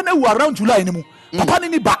around July anymore. Papa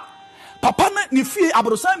ne back. Papa ne fear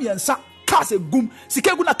Abrosami and Sa cars a goom.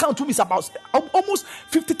 Sikegun account to me is about almost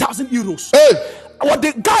 50,000 euros. What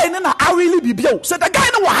the guy in a really be said the guy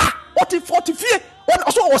no what if 40 fear.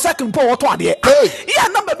 Also was second Paul there. He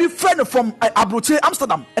had number be friend from Abroche,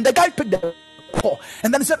 Amsterdam, and the guy picked the call,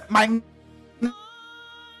 and then he said, "My name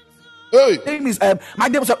is my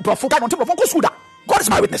name is Prophet. God is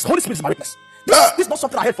my witness. Holy Spirit is my witness. This is not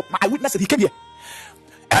something I heard from my witness that he came here."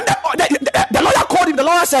 And the lawyer called him. The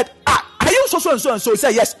lawyer said, "Are you so and so and so?" He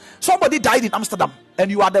said, "Yes. Somebody died in Amsterdam,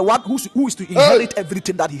 and you are the one who is to inherit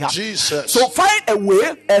everything that he has. Jesus. So find a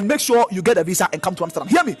way and make sure you get a visa and come to Amsterdam."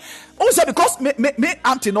 Hear me. Also, because me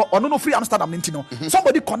auntie no free Amsterdam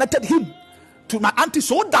somebody connected him to my auntie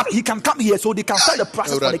so that he can come here, so they can start the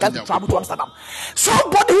process for the guy to travel to Amsterdam.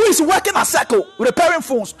 Somebody who is working at Circle repairing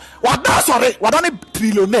phones. What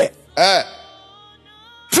trillionaire?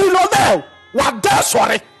 Trillionaire. What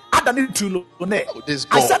sorry?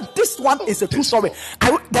 I said this one is a true story.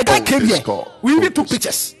 The guy came here. We even took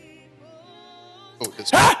pictures.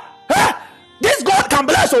 This God can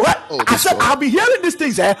bless. I said I'll be hearing these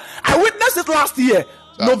things. I witnessed it last year.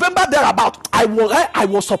 November thereabout, I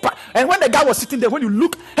was surprised. And when the guy was sitting there, when I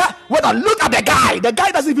look at the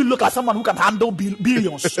guy doesn't even look like someone who can handle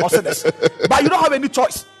billions or cents. But you don't have any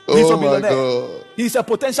choice. He's a billionaire. He's a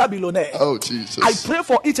potential billionaire. Oh Jesus! I pray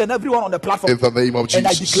for each and everyone on the platform in the name of Jesus, and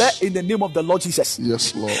I declare in the name of the Lord Jesus.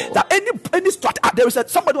 Yes, Lord. That there is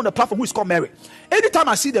somebody on the platform who is called Mary. Anytime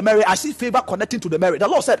I see the Mary, I see favor connecting to the Mary. The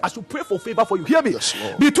Lord said, "I should pray for favor for you." Hear me. Yes,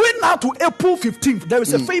 Lord. Between now to April 15th, there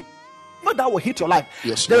is a favor that will hit your life.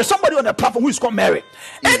 Yes, there is somebody on the platform who is called Mary.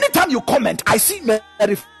 Anytime you comment, I see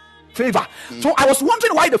Mary favor. So I was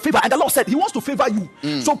wondering why the favor, and the Lord said He wants to favor you.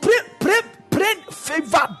 So pray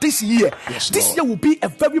favor this year. Yes, this year will be a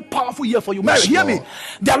very powerful year for you. Mary, hear me.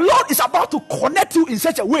 The Lord is about to connect you in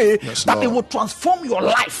such a way that it will transform your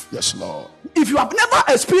life. Yes, Lord. If you have never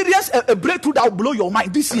experienced a breakthrough that will blow your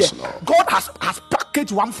mind this year, Lord. God has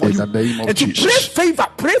packaged one for you. In the name of and to Jesus.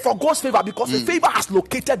 pray for God's favor, because the favor has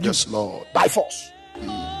located you. Yes, Lord. By force.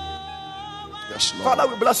 Yes, Lord. Father,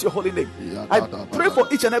 we bless your holy name. I pray for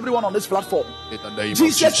each and everyone on this platform. In the name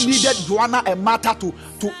Jesus of Jesus needed Joanna and Martha to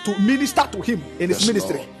minister to him in his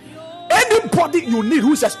ministry. Lord. Anybody you need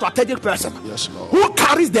who is a strategic person, Yes, Lord. who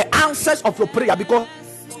carries the answers of your prayer, because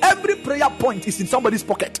every prayer point is in somebody's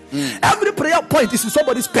pocket. Every prayer point is in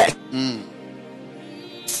somebody's purse.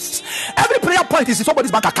 Every prayer point is in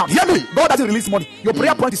somebody's bank account. Hear me. God doesn't release money. Your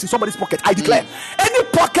prayer point is in somebody's pocket. I declare, any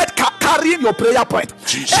pocket carrying your prayer point,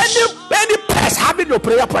 any purse having your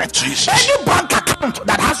prayer point, any bank account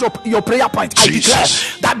that has your prayer point, I declare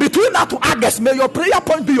that between now to August, may your prayer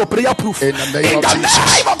point be your prayer proof. In the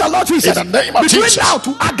name of the Lord Jesus. In the name of between Jesus. now to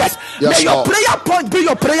August, Yes, may your Lord. prayer point be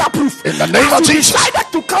your prayer proof. In the name of Jesus.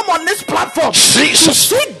 Decided to come on this platform Jesus. to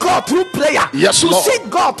seek God through prayer, Yes, to Lord. seek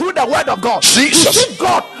God through the word of God, Jesus. to seek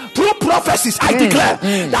God through prophecies. I declare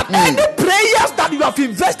that any prayers that you have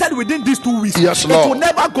invested within these 2 weeks, Yes, it Lord. will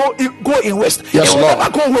never go in waste. Yes, it will Lord.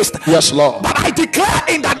 never go waste. Yes, Lord. But I declare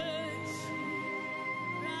in the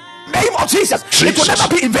name of Jesus, it will never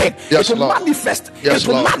be in vain. Yes, it will Lord. manifest. Yes, it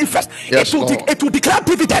will Lord. manifest. Yes, it will declare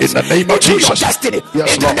dividends in the name of into Jesus. your destiny.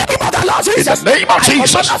 Yes, in Lord. the name of the Lord Jesus. In the name of I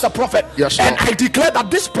Jesus. command as a prophet, Yes, and Lord. I declare that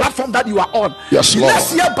this platform that you are on, Yes, Lord.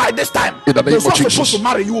 next year by this time, In the name those who of are supposed Jesus. to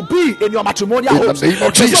marry, you will be in your matrimonial In the homes. name of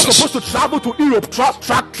Those who are Jesus. supposed to travel to Europe,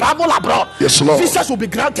 travel abroad. Yes, Lord. Visas will be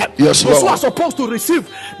granted. Yes, those who Lord. are supposed to receive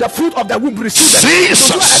the fruit of the womb, receive it. Jesus.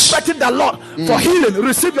 Those who are expecting the Lord for healing,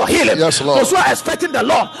 receive your healing. Yes, Lord. Those who are expecting the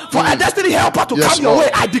Lord for a destiny helper to Yes, come your Lord.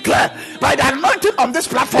 way, I declare by the anointing on this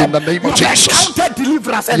platform, In the name of you have Jesus. encountered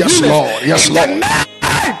deliverance and Yes, healing. Lord. Yes, in Lord. the name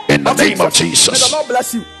In the name of Jesus. May the Lord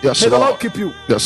bless you. Yes, May the Lord. Lord keep you. Yes,